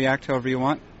book, and you react however you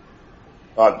want.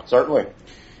 Certainly.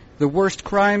 The worst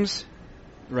crimes,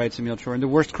 writes Emil Cioran, the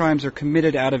worst crimes are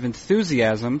committed out of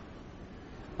enthusiasm,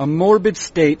 a morbid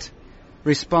state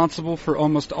responsible for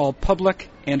almost all public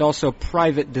and also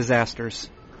private disasters.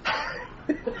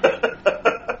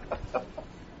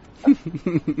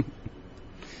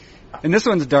 And this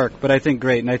one's dark, but I think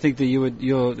great, and I think that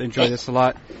you'll enjoy this a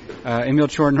lot. Emil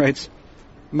Cioran writes,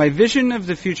 my vision of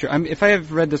the future, if I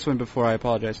have read this one before, I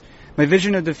apologize. My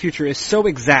vision of the future is so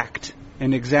exact,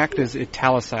 and exact is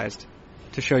italicized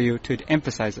to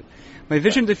emphasize it. My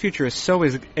vision of the future is so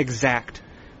exact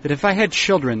that if I had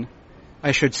children,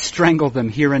 I should strangle them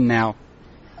here and now.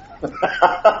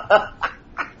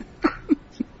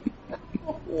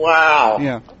 Wow.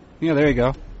 Yeah, there you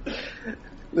go.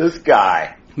 This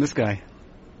guy.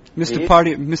 Mr.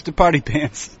 Party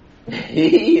Pants.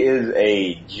 He is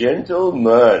a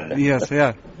gentleman. Yes,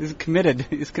 yeah. He's committed.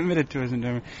 He's committed to his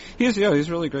endeavor. He's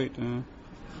really great.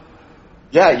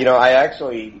 Yeah, I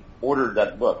actually ordered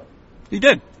that book. You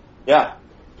did? Yeah.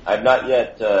 I've not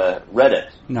yet read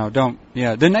it. No, don't.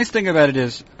 Yeah, the nice thing about it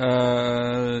is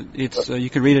it's you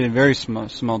can read it in very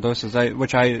small doses.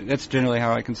 That's generally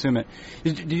how I consume it.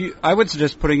 I would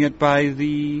suggest putting it by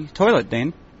the toilet,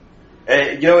 Dane.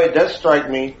 It does strike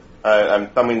me. I'm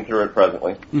thumbing through it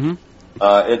presently. Mm-hmm.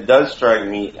 It does strike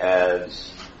me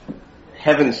as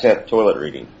heaven-sent toilet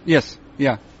reading. Yes,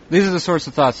 yeah. These are the sorts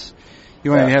of thoughts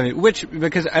you want to be having.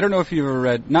 Because I don't know if you've ever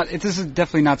read. This is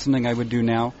definitely not something I would do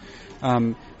now.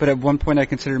 But at one point I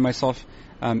considered myself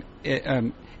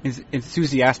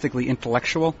enthusiastically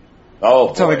intellectual. Oh,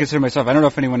 that's how I consider myself. I don't know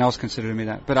if anyone else considered me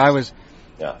that, but I was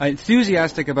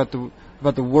enthusiastic about the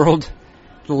world,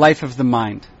 the life of the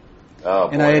mind. Oh,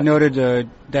 and I had noted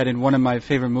that in one of my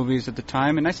favorite movies at the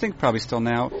time, and I think probably still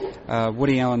now,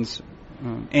 Woody Allen's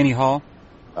Annie Hall.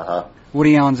 Uh-huh.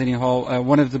 Woody Allen's Annie Hall.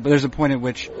 There's a point at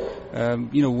which,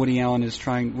 Woody Allen's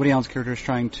character is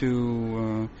trying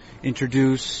to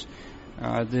introduce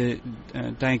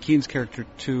Diane Keaton's character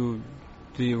to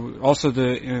the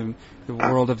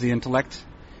world of the intellect,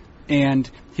 and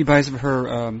he buys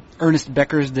her Ernest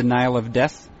Becker's Denial of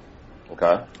Death.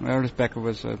 Okay. Ernest Becker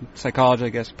was a psychologist, I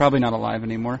guess, probably not alive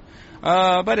anymore.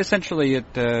 But essentially,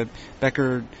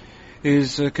 Becker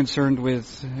is concerned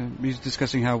with. He's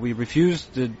discussing how we refuse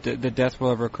the death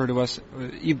will ever occur to us,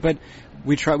 but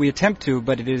we attempt to,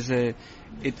 but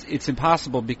it's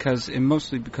impossible because it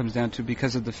mostly comes down to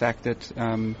because of the fact that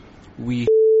we're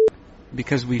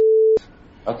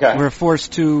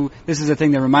forced to. This is a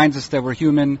thing that reminds us that we're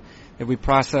human, that we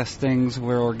process things,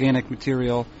 we're organic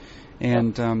material,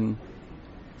 and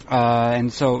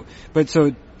so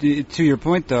to your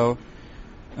point though,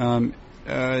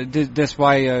 that's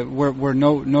why we're at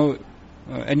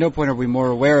no point are we more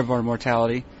aware of our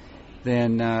mortality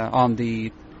than on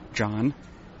the John.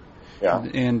 Yeah.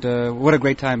 And what a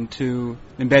great time to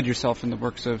embed yourself in the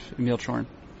works of Emil Chorn.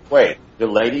 Wait, do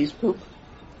ladies poop?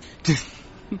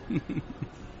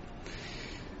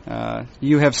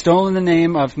 You have stolen the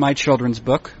name of my children's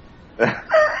book.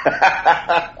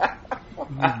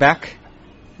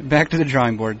 Back to the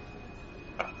drawing board.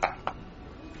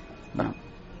 No.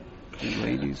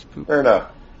 Ladies poop. Fair enough.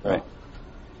 Right.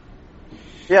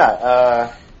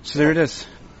 Yeah. So there it is.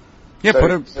 Yeah.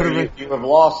 You have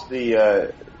lost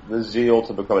the zeal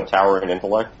to become a towering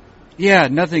intellect. Yeah.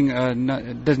 Nothing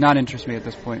does not interest me at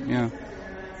this point. Yeah.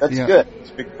 That's good. It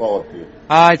speaks well of you.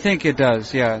 I think it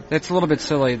does. Yeah. That's a little bit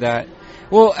silly that.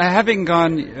 Well, having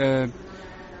gone.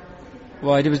 I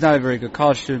was not a very good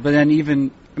college student, but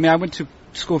then I went to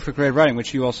school for creative writing,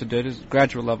 which you also did, as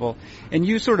graduate level, and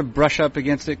you sort of brush up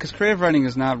against it, because creative writing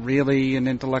is not really an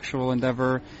intellectual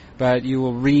endeavor, but you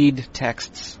will read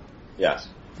texts. Yes.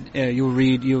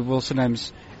 You will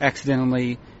sometimes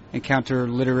accidentally encounter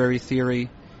literary theory,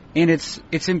 and it's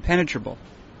impenetrable.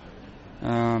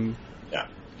 And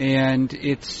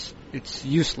it's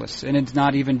useless, and it's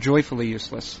not even joyfully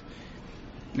useless.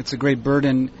 It's a great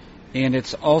burden, and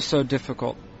it's also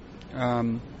difficult.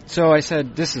 So I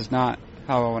said, this is not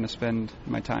how I want to spend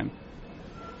my time.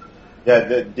 Yeah,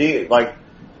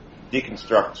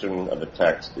 deconstruction of a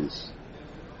text is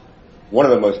one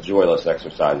of the most joyless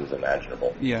exercises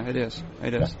imaginable. Yeah, it is.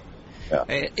 Yeah.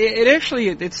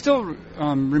 It still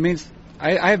remains.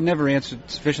 I have never answered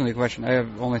sufficiently the question. I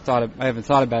haven't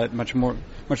thought about it much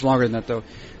longer than that, though,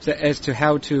 as to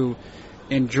how to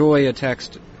enjoy a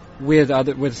text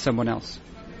with someone else.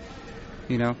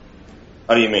 How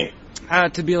do you mean?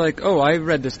 To be like, oh, I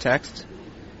read this text,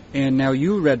 and now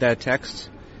you read that text,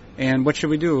 and what should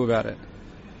we do about it?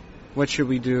 What should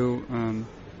we do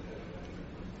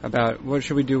what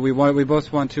should we do? We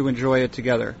both want to enjoy it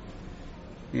together.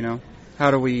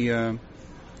 How do we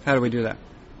do that?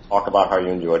 Talk about how you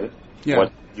enjoyed it. Yeah.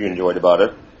 What you enjoyed about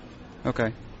it.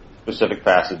 Okay. Specific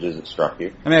passages that struck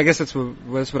you. I guess that's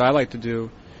what I like to do.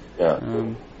 Yeah.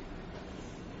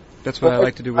 That's what I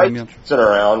like to do with Emil. Sit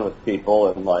around with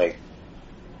people and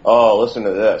listen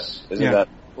to this. Isn't that?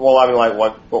 Well,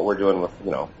 what we're doing with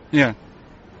Yeah.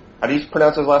 How do you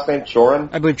pronounce his last name? Chorin?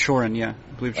 I believe Chorin. Yeah,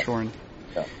 I believe Chorin.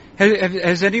 Yeah.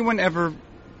 Has anyone ever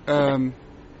learning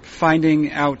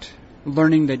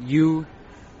that you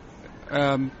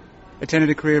attended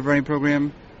a creative writing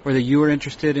program, or that you were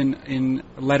interested in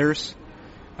letters?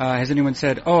 Has anyone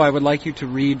said, "Oh, I would like you to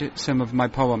read some of my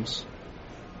poems"?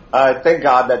 Thank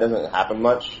God that doesn't happen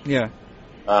much. Yeah.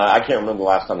 I can't remember the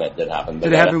last time that did happen.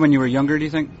 Did it happen when you were younger, do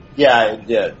you think? Yeah, it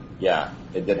did. Yeah,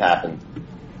 it did happen.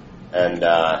 And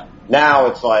now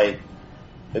it's like,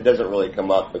 it doesn't really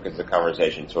come up because the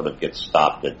conversation sort of gets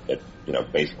stopped at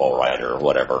baseball writer or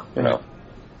whatever, you know.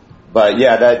 But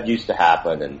yeah, that used to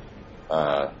happen, and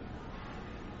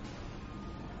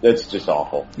it's just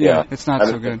awful. Yeah, it's not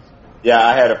so good. Yeah,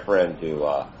 I had a friend who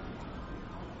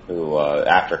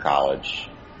after college,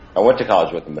 I went to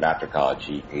college with him, but after college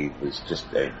he was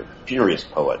just a furious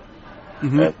poet,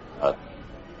 and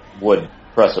would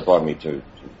press upon me to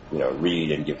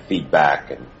read and give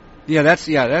feedback. And that's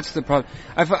the problem.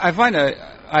 I find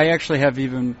I actually have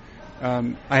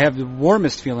I have the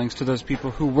warmest feelings to those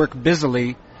people who work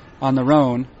busily on their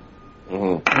own,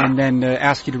 and then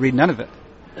ask you to read none of it.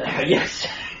 Yes.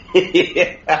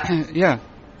 Yeah,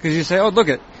 because you say, "Oh, look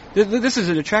at this is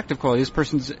an attractive quality. This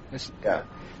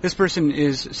person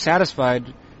is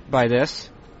satisfied by this,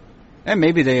 and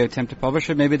maybe they attempt to publish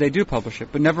it, maybe they do publish it,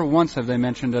 but never once have they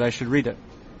mentioned that I should read it."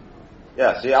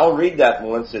 Yeah, see, I'll read that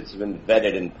once it's been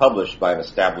vetted and published by an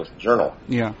established journal.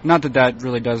 Yeah, not that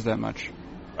really does that much.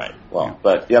 Right. Well,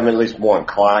 but I'm at least more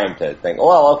inclined to think,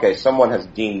 well, okay, someone has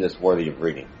deemed this worthy of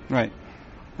reading. Right.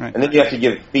 And then you have to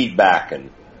give feedback, and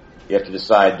you have to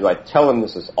decide: do I tell them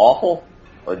this is awful,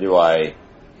 or do I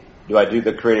do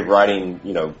the creative writing,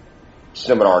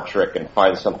 seminar trick and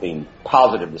find something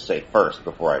positive to say first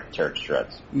before I tear it to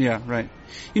shreds? Yeah, right.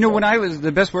 When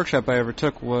the best workshop I ever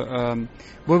took,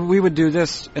 we would do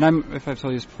this, and if I've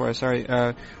told you this before, sorry.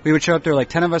 We would show up there, like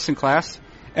 10 of us in class.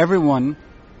 Everyone,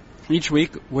 each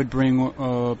week, would bring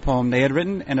a poem they had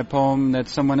written and a poem that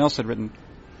someone else had written,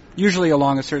 usually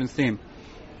along a certain theme.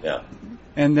 Yeah.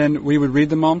 And then we would read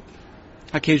them all.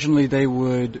 Occasionally they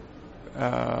would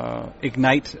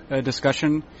ignite a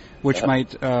discussion, which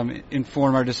might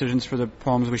inform our decisions for the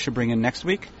poems we should bring in next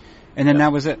week. And then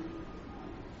that was it.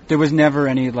 There was never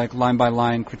any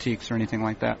line-by-line critiques or anything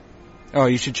like that. Oh,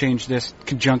 you should change this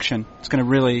conjunction. It's going to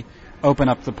really open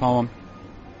up the poem.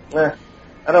 I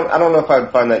don't know if I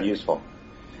would find that useful.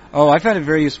 Oh, I found it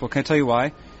very useful. Can I tell you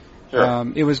why?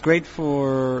 Sure. It was great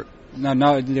for...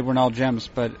 No, they weren't all gems,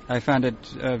 but I found it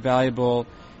valuable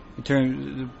in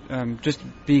terms of just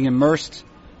being immersed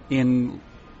in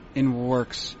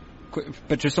works,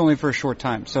 but just only for a short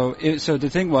time. So the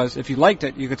thing was, if you liked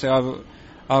it, you could say,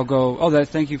 I'll go,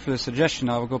 thank you for the suggestion.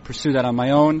 I'll go pursue that on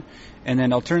my own. And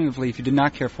then alternatively, if you did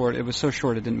not care for it, it was so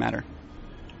short it didn't matter.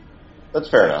 That's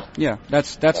fair enough. Yeah,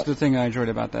 that's the thing I enjoyed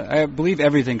about that. I believe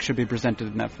everything should be presented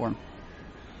in that form.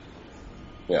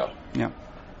 Yeah. Yeah.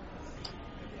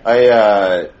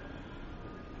 I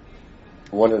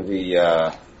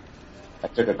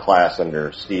took a class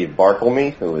under Steve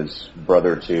Barthelme, who is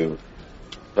brother to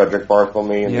Frederick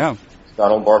Barthelme and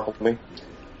Donald Barthelme.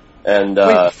 And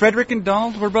wait, Frederick and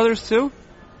Donald were brothers too?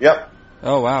 Yep.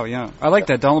 Oh wow, yeah. I like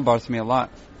that Donald Barthelme a lot.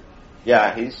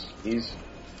 Yeah, he's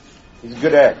a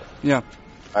good egg. Yeah.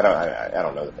 I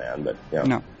don't know the man, but yeah.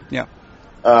 No. Yeah.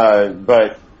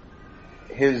 But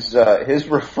his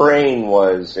refrain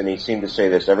was, and he seemed to say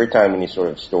this every time any sort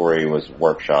of story was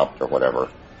workshopped or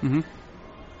whatever. Mm-hmm.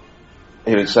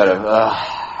 He would sort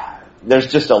of,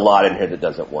 there's just a lot in here that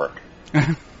doesn't work.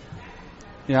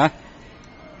 Yeah.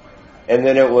 And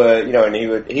then it would, and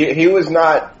he was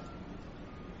not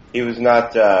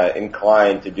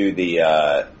inclined to do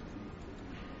the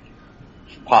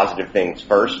positive things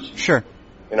first. Sure.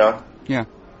 Yeah.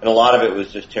 And a lot of it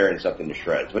was just tearing something to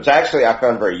shreds, which actually I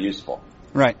found very useful.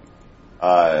 Right.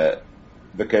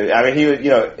 Because he would,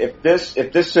 if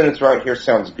this sentence right here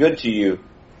sounds good to you,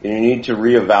 then you need to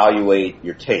reevaluate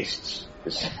your tastes.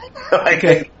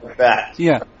 Okay. Like that.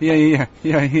 Yeah.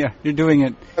 You're doing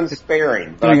it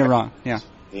unsparing. Doing it wrong. Yeah.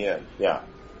 Yeah.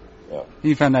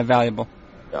 You found that valuable.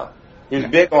 Yeah. He was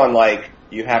big on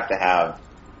you have to have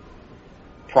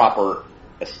proper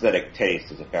aesthetic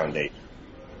taste as a foundation.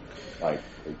 It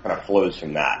kind of flows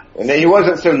from that. And then he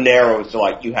wasn't so narrow as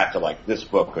to you have to like this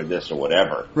book or this or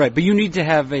whatever. Right, but you need to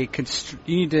have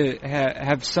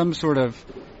have some sort of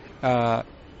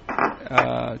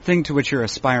thing to which you're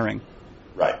aspiring.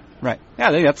 Right. Right. Yeah,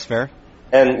 I think that's fair.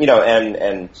 And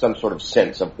and some sort of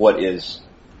sense of what is,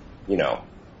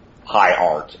 high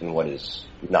art and what is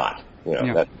not.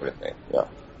 That sort of thing. Yeah.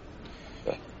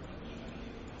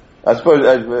 I suppose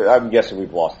I'm guessing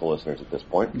we've lost the listeners at this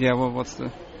point. Yeah. Well,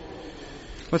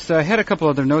 I had a couple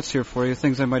other notes here for you,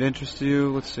 things that might interest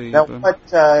you. Let's see. Now,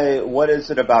 what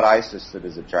is it about ISIS that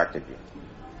has attracted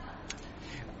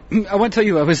you? I want to tell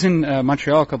you, I was in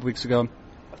Montreal a couple weeks ago,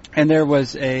 and there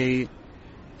was a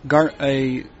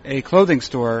clothing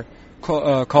store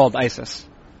called ISIS.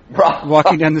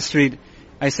 Walking down the street,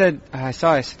 I said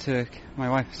to my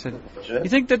wife, I said, "You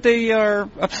think that they are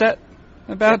upset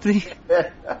about think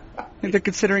they're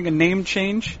considering a name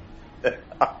change?"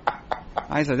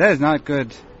 I said, "That is not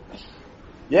good."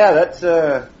 Yeah,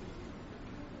 that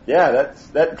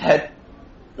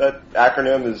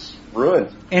acronym is ruined.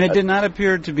 And it did not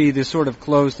appear to be the sort of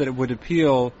clothes that it would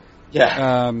appeal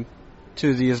to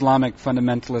the Islamic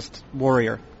fundamentalist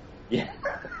warrior. Yeah.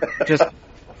 Just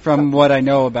from what I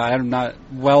know about it, I'm not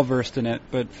well versed in it,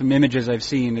 but from images I've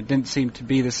seen, it didn't seem to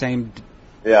be the same.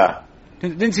 Yeah.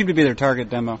 It didn't seem to be their target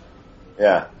demo.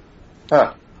 Yeah.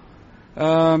 Huh.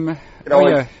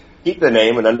 Keep the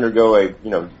name and undergo a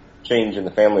change in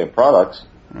the family of products.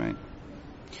 Right.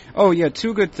 Oh yeah,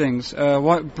 two good things.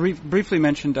 Briefly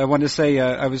mentioned. I wanted to say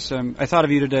I thought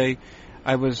of you today.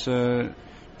 I was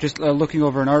just looking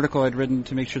over an article I'd written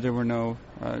to make sure there were no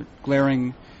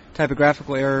glaring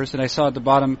typographical errors, and I saw at the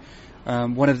bottom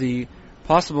one of the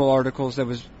possible articles that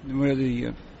was one of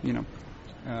the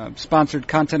sponsored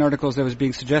content articles that was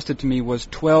being suggested to me was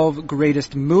 12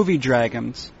 greatest movie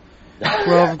dragons.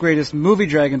 12 greatest movie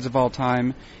dragons of all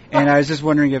time, and I was just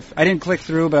wondering if I didn't click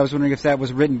through, but I was wondering if that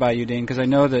was written by you, Dean, because I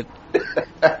know that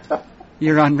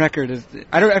you're on record as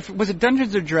was it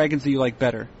Dungeons or Dragons that you like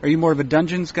better? Are you more of a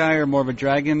Dungeons guy or more of a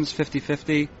Dragons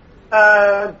 50-50?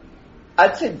 I'd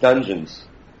say Dungeons.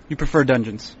 You prefer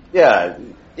Dungeons? Yeah.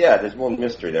 There's more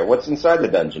mystery there. What's inside the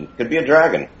dungeon? Could be a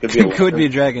dragon. Could be a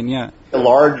dragon. Yeah. A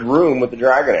large room with a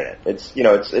dragon in it.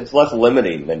 It's less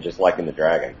limiting than just liking the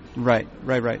dragon. Right.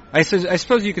 I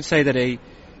suppose you could say that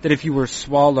if you were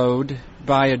swallowed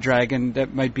by a dragon,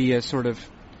 that might be a sort of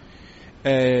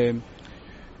that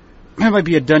might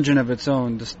be a dungeon of its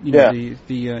own.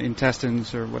 The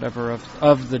intestines or whatever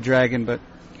of the dragon, but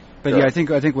sure. Yeah, I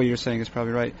think what you're saying is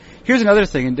probably right. Here's another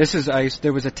thing, and this is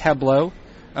there was a tableau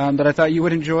that I thought you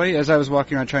would enjoy as I was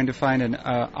walking around trying to find an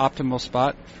optimal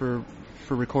spot for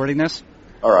recording this.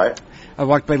 All right. I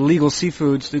walked by Legal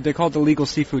Seafoods. They call it the Legal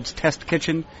Seafoods Test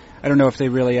Kitchen. I don't know if they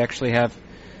really actually have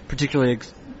particularly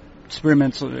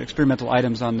experimental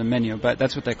items on the menu, but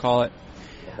that's what they call it.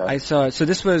 Okay. So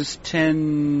this was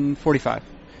 10:45.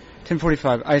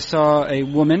 10:45. I saw a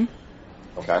woman.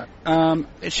 Okay.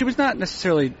 She was not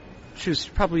necessarily. She was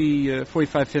probably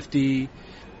 45, 50.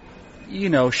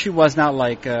 She was not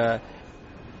like a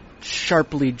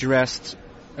sharply dressed,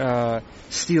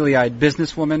 steely-eyed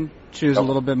businesswoman. She was a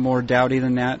little bit more dowdy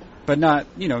than that, but not.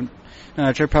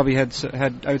 She probably had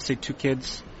I would say 2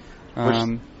 kids.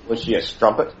 Was she a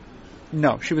strumpet?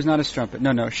 No, she was not a strumpet.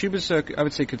 No, she was. I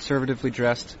would say conservatively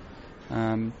dressed.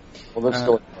 Well, that's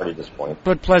still a party at this point.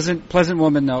 But pleasant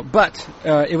woman, though. But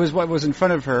it was what was in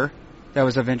front of her that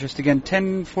was of interest. Again,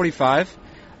 10:45.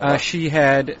 She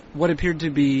had what appeared to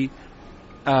be.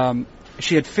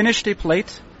 She had finished a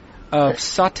plate of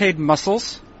sautéed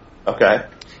mussels. Okay.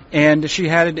 And she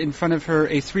had it in front of her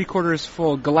a 3/4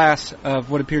 full glass of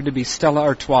what appeared to be Stella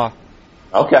Artois.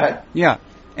 Okay. Yeah.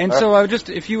 And so I would just,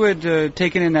 if you had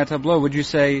taken in that tableau, would you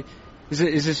say, is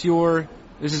this a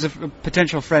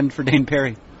potential friend for Dane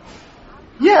Perry?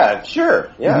 Yeah,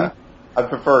 sure. Yeah. Mm-hmm. I'd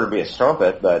prefer to be a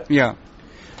strumpet, but... Yeah.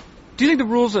 Do you think the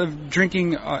rules of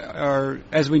drinking are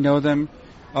as we know them,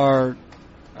 are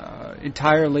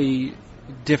entirely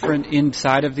different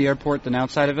inside of the airport than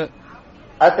outside of it?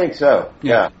 I think so,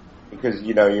 yeah. Because,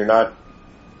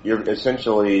 you're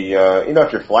essentially,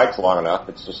 if your flight's long enough,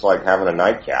 it's just like having a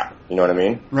nightcap. You know what I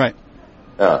mean? Right.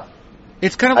 Yeah.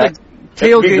 It's kind of like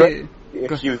tailgate.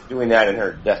 If she was doing that in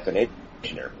her destination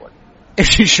airport. If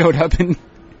she showed up in...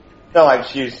 No, like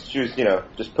she was,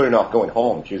 just putting off going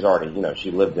home. She was already,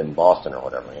 she lived in Boston or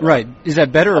whatever. Right. Is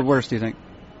that better or worse, do you think?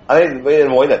 I think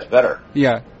in a way that's better.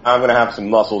 Yeah. I'm going to have some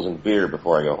mussels and beer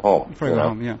before I go home. Before I go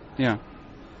home, yeah.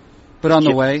 But on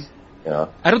the way... Yeah.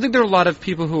 I don't think there are a lot of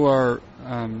people who are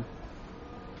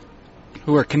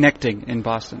connecting in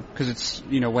Boston because it's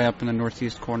way up in the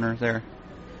northeast corner there.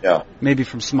 Yeah. Maybe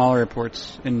from smaller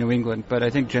airports in New England, but I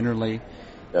think generally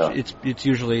it's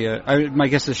usually. My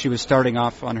guess is she was starting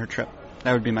off on her trip.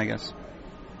 That would be my guess.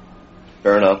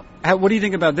 Fair enough. What do you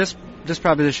think about this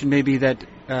proposition? Maybe that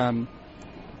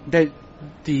that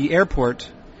the airport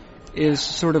is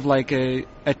sort of like a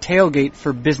tailgate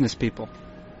for business people.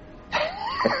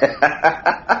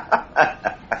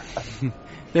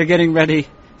 They're getting ready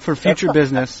for future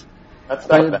business,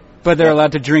 but they're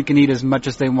allowed to drink and eat as much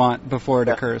as they want before it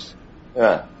occurs.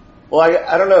 Yeah. Well,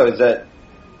 I don't know.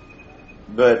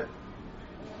 But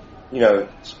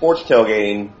sports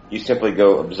tailgating, you simply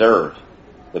go observe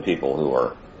the people who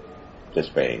are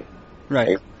participating.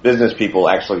 Right. Business people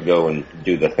actually go and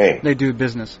do the thing. They do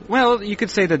business. Well, you could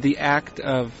say that the act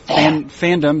of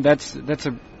fandom, that's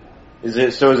a... Is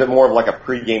it more of like a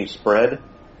pregame spread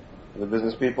for the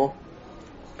business people?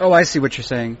 Oh, I see what you're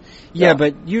saying. Yeah,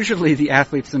 but usually the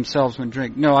athletes themselves would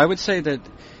drink. No, I would say that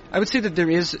there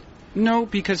is no,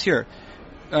 because here,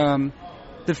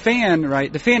 the fan,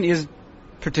 right? The fan is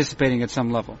participating at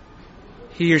some level.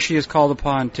 He or she is called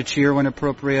upon to cheer when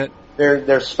appropriate.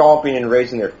 They're stomping and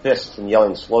raising their fists and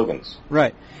yelling slogans.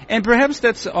 Right. And perhaps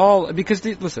that's all, because,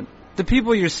 listen, the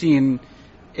people you're seeing,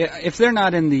 if they're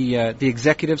not in the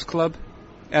executives club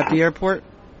at the airport,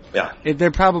 yeah,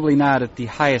 they're probably not at the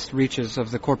highest reaches of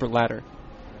the corporate ladder.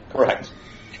 Correct.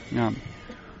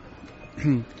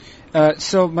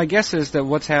 So my guess is that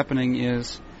what's happening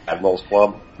is... Admirals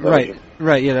Club? Right,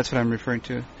 yeah, that's what I'm referring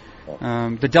to.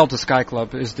 The Delta Sky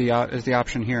Club is the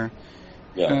option here.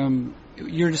 Yeah.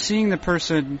 You're seeing the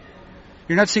person...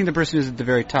 You're not seeing the person who's at the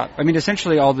very top. I mean,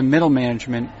 essentially all the middle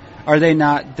management, are they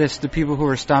not the people who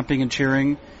are stomping and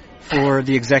cheering for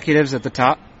the executives at the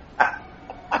top?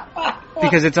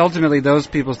 Because it's ultimately those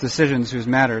people's decisions who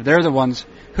matter. They're the ones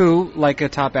who, like a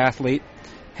top athlete,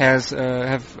 have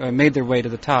made their way to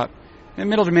the top. And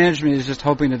middle management is just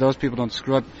hoping that those people don't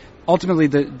screw up. Ultimately,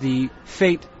 their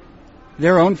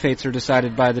own fates are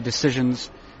decided by the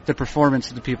decisions, the performance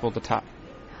of the people at the top.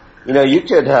 You know, you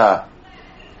could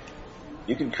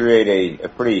create a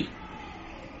pretty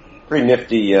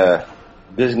nifty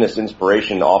business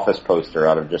inspiration office poster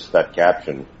out of just that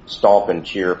caption: "Stomp and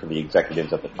cheer for the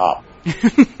executives at the top."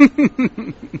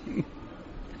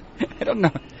 I don't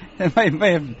know. It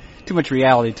might have too much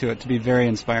reality to it to be very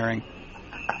inspiring.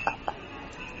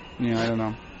 I don't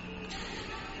know.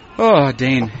 Oh,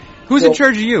 Dane. Who's in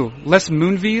charge of you? Les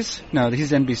Moonves? No,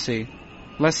 he's NBC.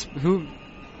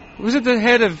 Who's at the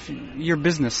head of your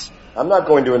business? I'm not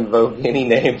going to invoke any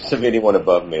names of anyone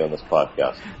above me on this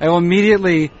podcast. I will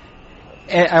immediately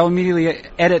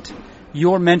edit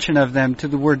your mention of them to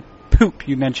the word poop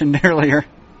you mentioned earlier.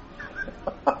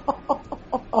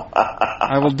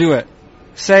 I will do it.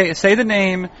 Say the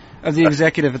name of the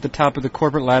executive at the top of the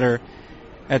corporate ladder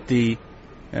at the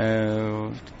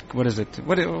what is it?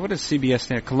 What does CBS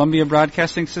stand? Columbia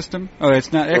Broadcasting System? Oh,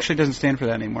 it's not. It actually doesn't stand for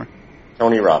that anymore.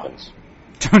 Tony Robbins.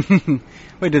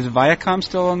 Wait, is Viacom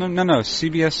still on there? No,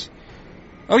 CBS.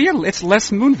 Oh yeah, it's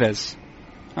Les Moonves.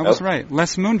 I was right.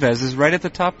 Les Moonves is right at the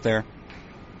top there.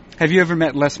 Have you ever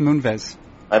met Les Moonves?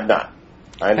 I've not.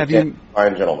 I understand.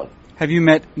 Fine gentleman. Have you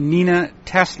met Nina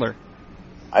Tassler?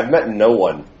 I've met no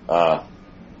one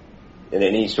in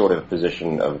any sort of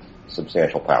position of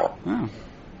substantial power. Oh.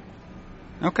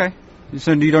 Okay.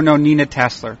 So you don't know Nina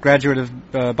Tassler, graduate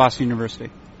of Boston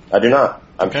University? I do not.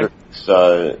 I'm sure she's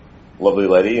a lovely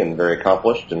lady and very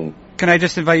accomplished. And can I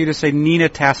just invite you to say Nina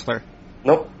Tassler?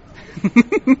 Nope.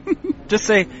 Just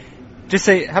say,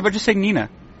 how about just say Nina?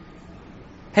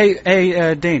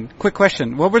 Hey, Dane, quick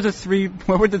question. What were the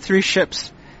three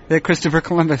ships that Christopher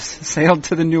Columbus sailed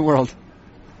to the New World?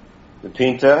 The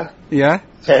Pinta. Yeah.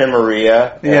 Santa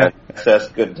Maria. And SS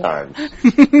Good Times.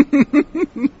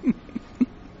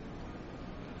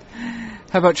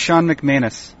 How about Sean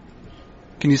McManus?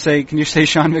 Can you say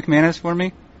Sean McManus for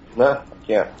me? No, I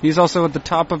can't. He's also at the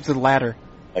top of the ladder.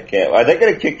 I can't. Are they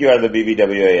going to kick you out of the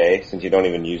BBWAA since you don't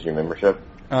even use your membership?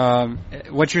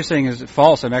 What you're saying is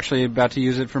false. I'm actually about to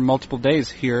use it for multiple days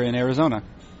here in Arizona.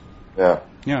 Yeah.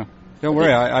 Yeah. Don't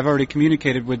worry. I've already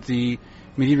communicated with the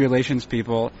media relations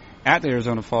people at the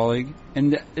Arizona Fall League,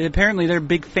 and apparently they're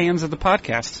big fans of the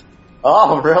podcast.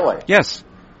 Oh, really? Yes.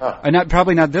 Huh.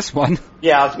 Probably not this one.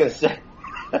 Yeah, I was going to say.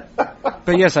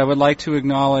 But yes, I would like to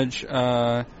acknowledge.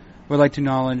 I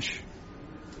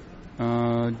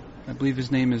believe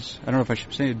his name is. I don't know if I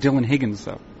should say it, Dylan Higgins,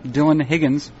 though. Dylan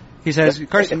Higgins. He says,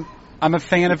 Carson, I'm a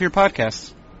fan of your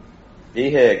podcasts.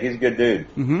 D-Hig, he's a good dude.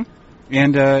 Mm-hmm.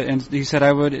 And he said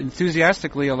I would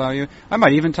enthusiastically allow you. I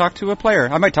might even talk to a player.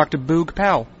 I might talk to Boog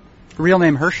Powell. Real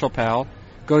name Herschel Powell,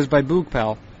 goes by Boog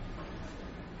Powell.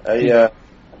 I've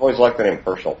always liked the name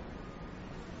Herschel.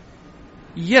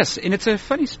 Yes, and it's a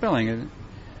funny spelling.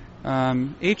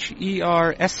 Herschel.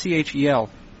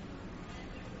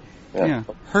 Yeah.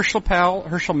 Herschel Powell,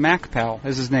 Herschel Mac Powell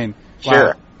is his name.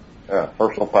 Sure. Wow.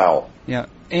 Herschel Powell. Yeah.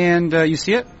 And you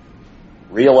see it?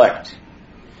 Re-elect.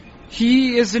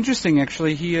 He is interesting,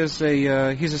 actually. He's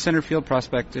a center field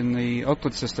prospect in the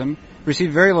Oakland system.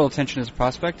 Received very little attention as a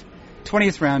prospect.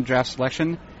 20th round draft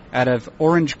selection out of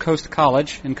Orange Coast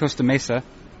College in Costa Mesa.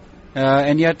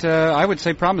 And yet, I would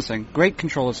say promising. Great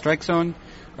control of strike zone.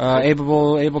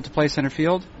 Able to play center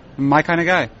field. My kind of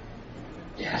guy.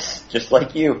 Yes, just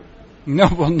like you.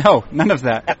 No, none of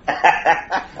that.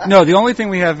 No, the only thing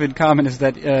we have in common is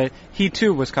that he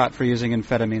too was caught for using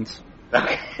amphetamines.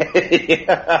 Okay.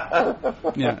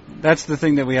 Yeah, that's the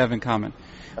thing that we have in common.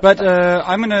 But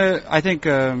I think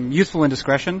youthful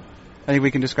indiscretion. I think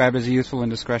we can describe as a youthful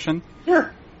indiscretion.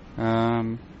 Sure.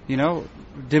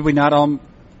 Did we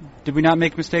not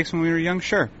make mistakes when we were young?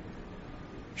 Sure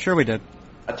we did.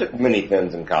 I took mini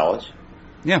thins in college.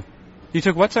 Yeah. You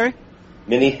took what, sorry?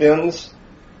 Mini thins?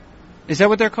 Is that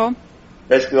what they're called?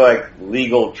 Basically like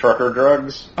legal trucker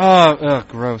drugs. Oh,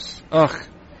 gross. Ugh.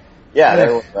 Yeah, they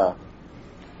were,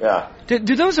 yeah.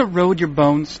 Do those erode your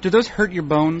bones? Do those hurt your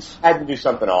bones? I had to do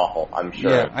something awful, I'm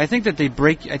sure. Yeah, I think that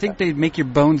I think they make your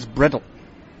bones brittle.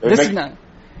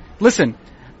 Listen,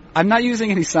 I'm not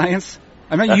using any science.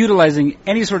 I'm not utilizing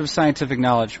any sort of scientific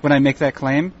knowledge when I make that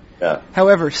claim. Yeah.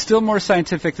 However, still more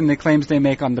scientific than the claims they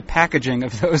make on the packaging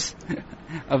of those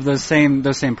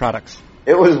same products.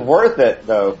 It was worth it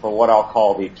though for what I'll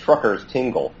call the trucker's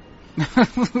tingle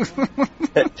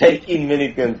that taking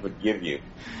mini thins would give you.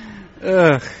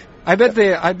 Ugh. I bet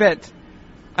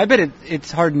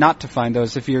it's hard not to find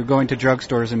those if you're going to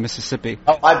drugstores in Mississippi.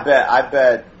 Oh, I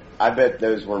bet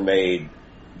those were made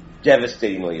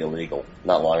devastatingly illegal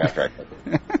not long after I took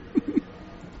them.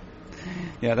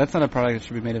 Yeah, that's not a product that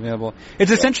should be made available.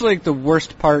 It's essentially like the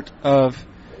worst part of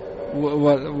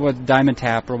what Diamond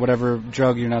Tap or whatever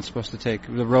drug you're not supposed to take,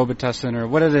 the Robitussin or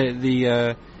what are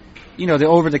the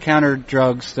over-the-counter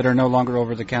drugs that are no longer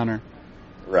over-the-counter.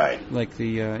 Right. Like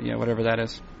the whatever that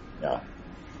is.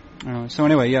 Yeah. So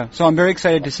anyway, yeah. So I'm very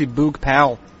excited to see Boog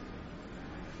Powell.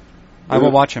 I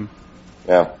will watch him.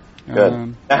 Yeah.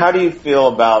 Good. Now, how do you feel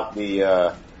about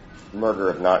the murder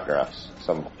of Knotgrass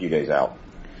some few days out?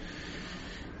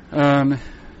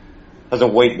 Has a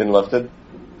weight been lifted?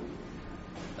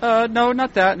 No,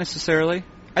 not that necessarily.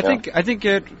 I think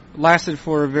it lasted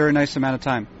for a very nice amount of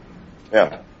time.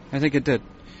 Yeah. I think it did.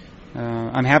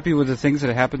 I'm happy with the things that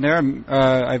have happened there.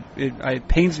 It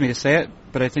pains me to say it,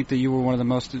 but I think that you were one of the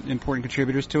most important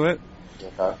contributors to it.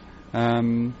 Okay.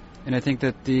 And I think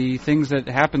that the things that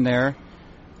happened there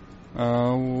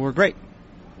were great.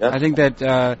 Yeah. I think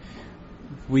that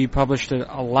we published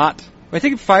a lot. I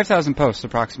think 5,000 posts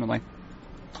approximately.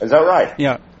 Is that right?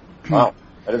 Yeah. Wow,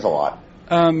 that is a lot.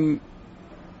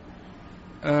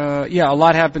 Yeah, a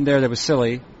lot happened there that was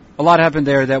silly. A lot happened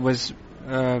there that was,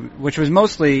 which was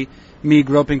mostly me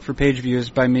groping for page views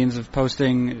by means of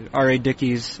posting R.A.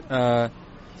 Dickey's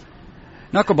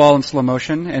Knuckleball in slow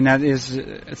motion, and that is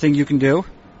a thing you can do.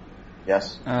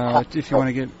 Yes. If you want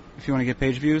to get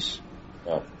page views.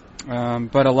 Yeah.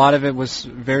 But a lot of it was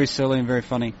very silly and very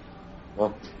funny.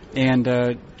 Well. And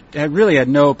it really had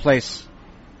no place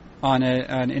on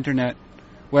an internet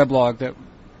weblog that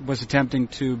was attempting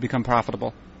to become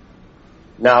profitable.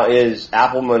 Now, is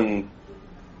Appelman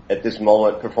at this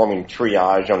moment performing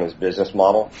triage on his business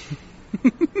model?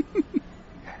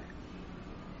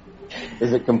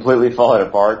 Is it completely falling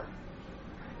apart?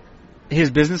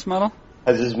 His business model?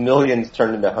 Has his millions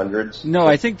turned into hundreds? No,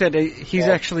 I think that he's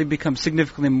actually become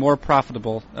significantly more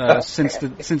profitable since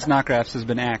Knotgrass has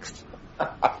been axed.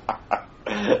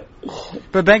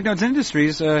 But Banknotes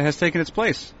Industries has taken its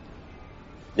place.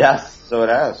 Yes, so it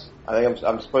has. I think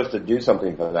I'm supposed to do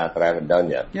something for that, but I haven't done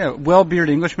yet. Yeah, Well-Beard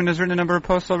Englishman has written a number of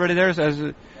posts already there, as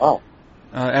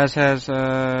has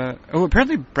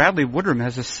apparently Bradley Woodrum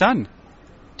has a son.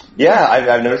 Yeah,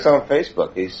 I've noticed on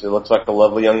Facebook. He looks like a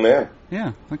lovely young man.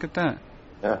 Yeah, look at that.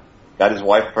 Yeah, got his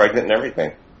wife pregnant and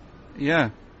everything. Yeah.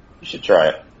 You should try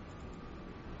it.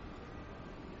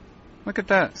 Look at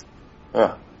that.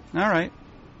 Yeah. All right.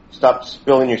 Stop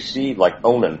spilling your seed like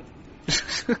Onan.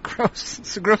 Gross.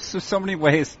 It's gross in so many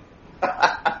ways.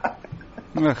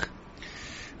 Ugh.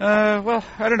 Well,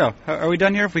 I don't know. Are we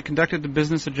done here? Have we conducted the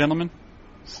business of gentlemen?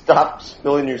 Stop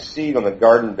spilling your seed on the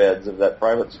garden beds of that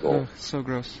private school. So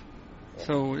gross.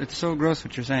 So it's so gross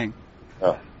what you're saying.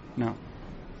 Oh. No.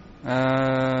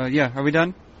 Yeah. Are we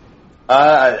done?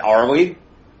 Are we?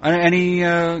 Any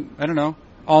I don't know,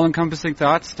 all-encompassing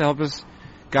thoughts to help us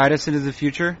guide us into the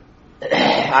future?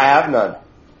 I have none.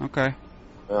 Okay.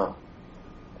 No,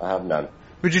 I have none.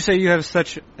 Would you say you have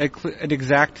such an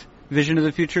exact vision of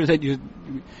the future that you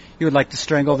would like to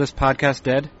strangle this podcast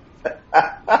dead?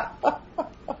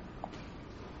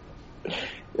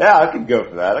 Yeah, I could go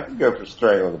for that. I could go for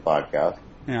strangling the podcast.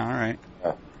 Yeah, all right.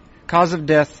 Yeah. Cause of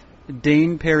death,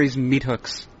 Dane Perry's meat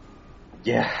hooks.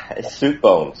 Yeah, it's soup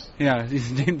bones. Yeah, these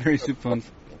Dane Perry soup bones.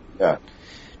 Yeah.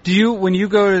 Do you, when you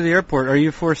go to the airport, are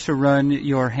you forced to run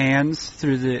your hands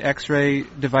through the X-ray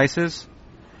devices?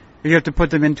 Or you have to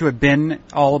put them into a bin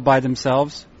all by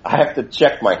themselves? I have to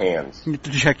check my hands. You have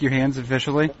to check your hands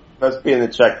officially? Must be in the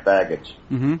checked baggage.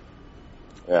 Mm-hmm.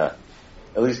 Yeah.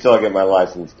 At least till I get my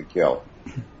license to kill.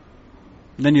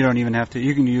 Then you don't even have to.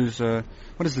 You can use,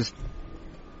 what is this?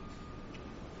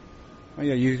 Oh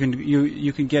yeah, you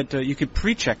can get, you could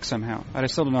pre-check somehow. I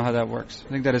still don't know how that works. I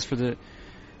think that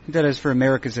is for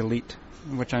America's elite,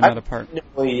 which I'm not a part.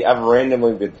 I've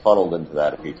randomly been funneled into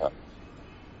that a few times.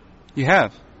 You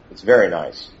have? It's very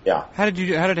nice. Yeah. How did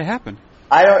it happen?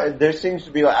 There seems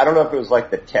to be, I don't know if it was like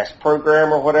the test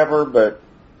program or whatever, but,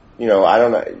 I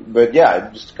don't know. But yeah,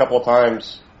 just a couple of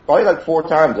times, probably like 4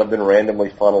 times I've been randomly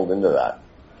funneled into that.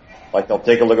 Like they'll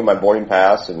take a look at my boarding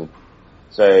pass and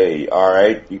say, all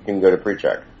right, you can go to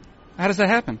pre-check. How does that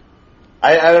happen?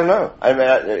 I don't know. I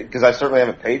mean, because I certainly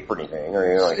haven't paid for anything or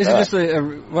anything like that. Is it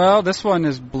just well, this one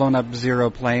has blown up 0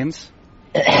 planes.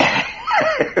 I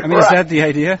mean, right. Is that the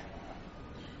idea?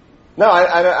 No,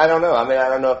 I don't know. I mean, I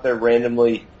don't know if they're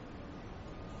randomly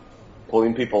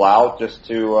pulling people out just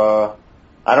to,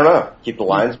 I don't know, keep the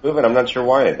lines moving. I'm not sure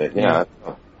why. I don't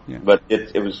know. Yeah. But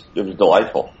it was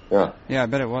delightful. Yeah. Yeah, I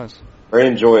bet it was. I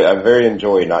very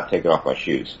enjoy not taking off my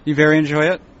shoes. You very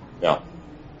enjoy it? Yeah.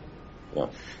 Yeah.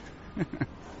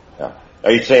 Yeah.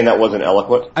 Are you saying that wasn't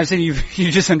eloquent? I'm saying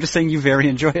I'm just saying you very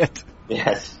enjoy it.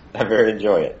 Yes, I very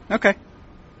enjoy it. Okay.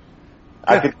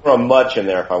 I could throw much in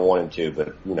there if I wanted to,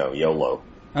 but YOLO.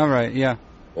 All right. Yeah.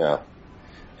 Yeah.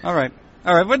 All right.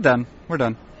 We're done.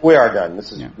 We are done. This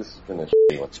has been a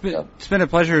shitty one. It's been a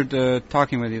pleasure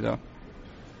talking with you, though.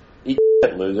 Eat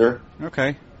shit, loser.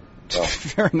 Okay. Well.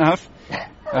 Fair enough.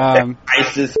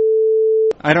 ISIS.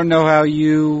 I don't know how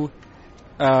you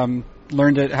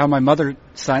learned it. How my mother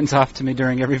signs off to me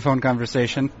during every phone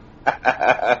conversation,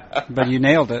 but you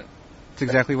nailed it. It's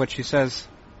exactly what she says.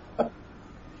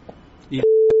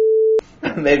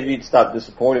 Maybe you'd stop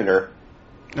disappointing her.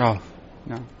 Oh,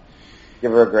 no.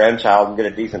 Give her a grandchild and get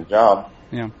a decent job.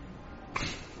 Yeah.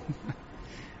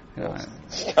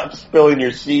 Stop spilling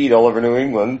your seed all over New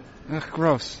England. Ugh,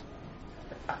 gross.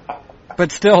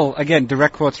 But still, again,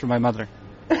 direct quotes from my mother.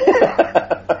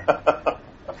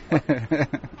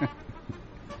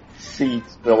 Seed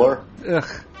spiller. Ugh.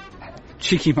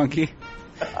 Cheeky monkey.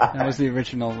 That was the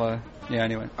original, yeah,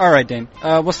 anyway. All right, Dane.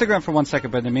 We'll stick around for 1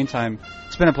 second, but in the meantime,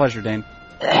 it's been a pleasure, Dane.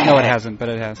 No, it hasn't, but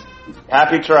it has.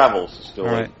 Happy travels, still.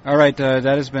 All right. That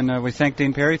has been. We thank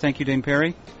Dane Perry. Thank you, Dane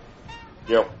Perry.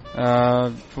 Yep.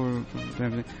 That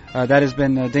has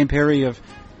been Dane Perry of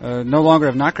no longer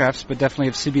of Knotgraphs, but definitely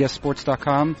of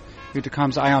CBSSports.com.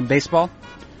 Here.com's Eye on Baseball.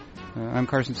 I'm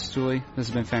Carson Cistulli. This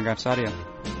has been Fangraphs Audio.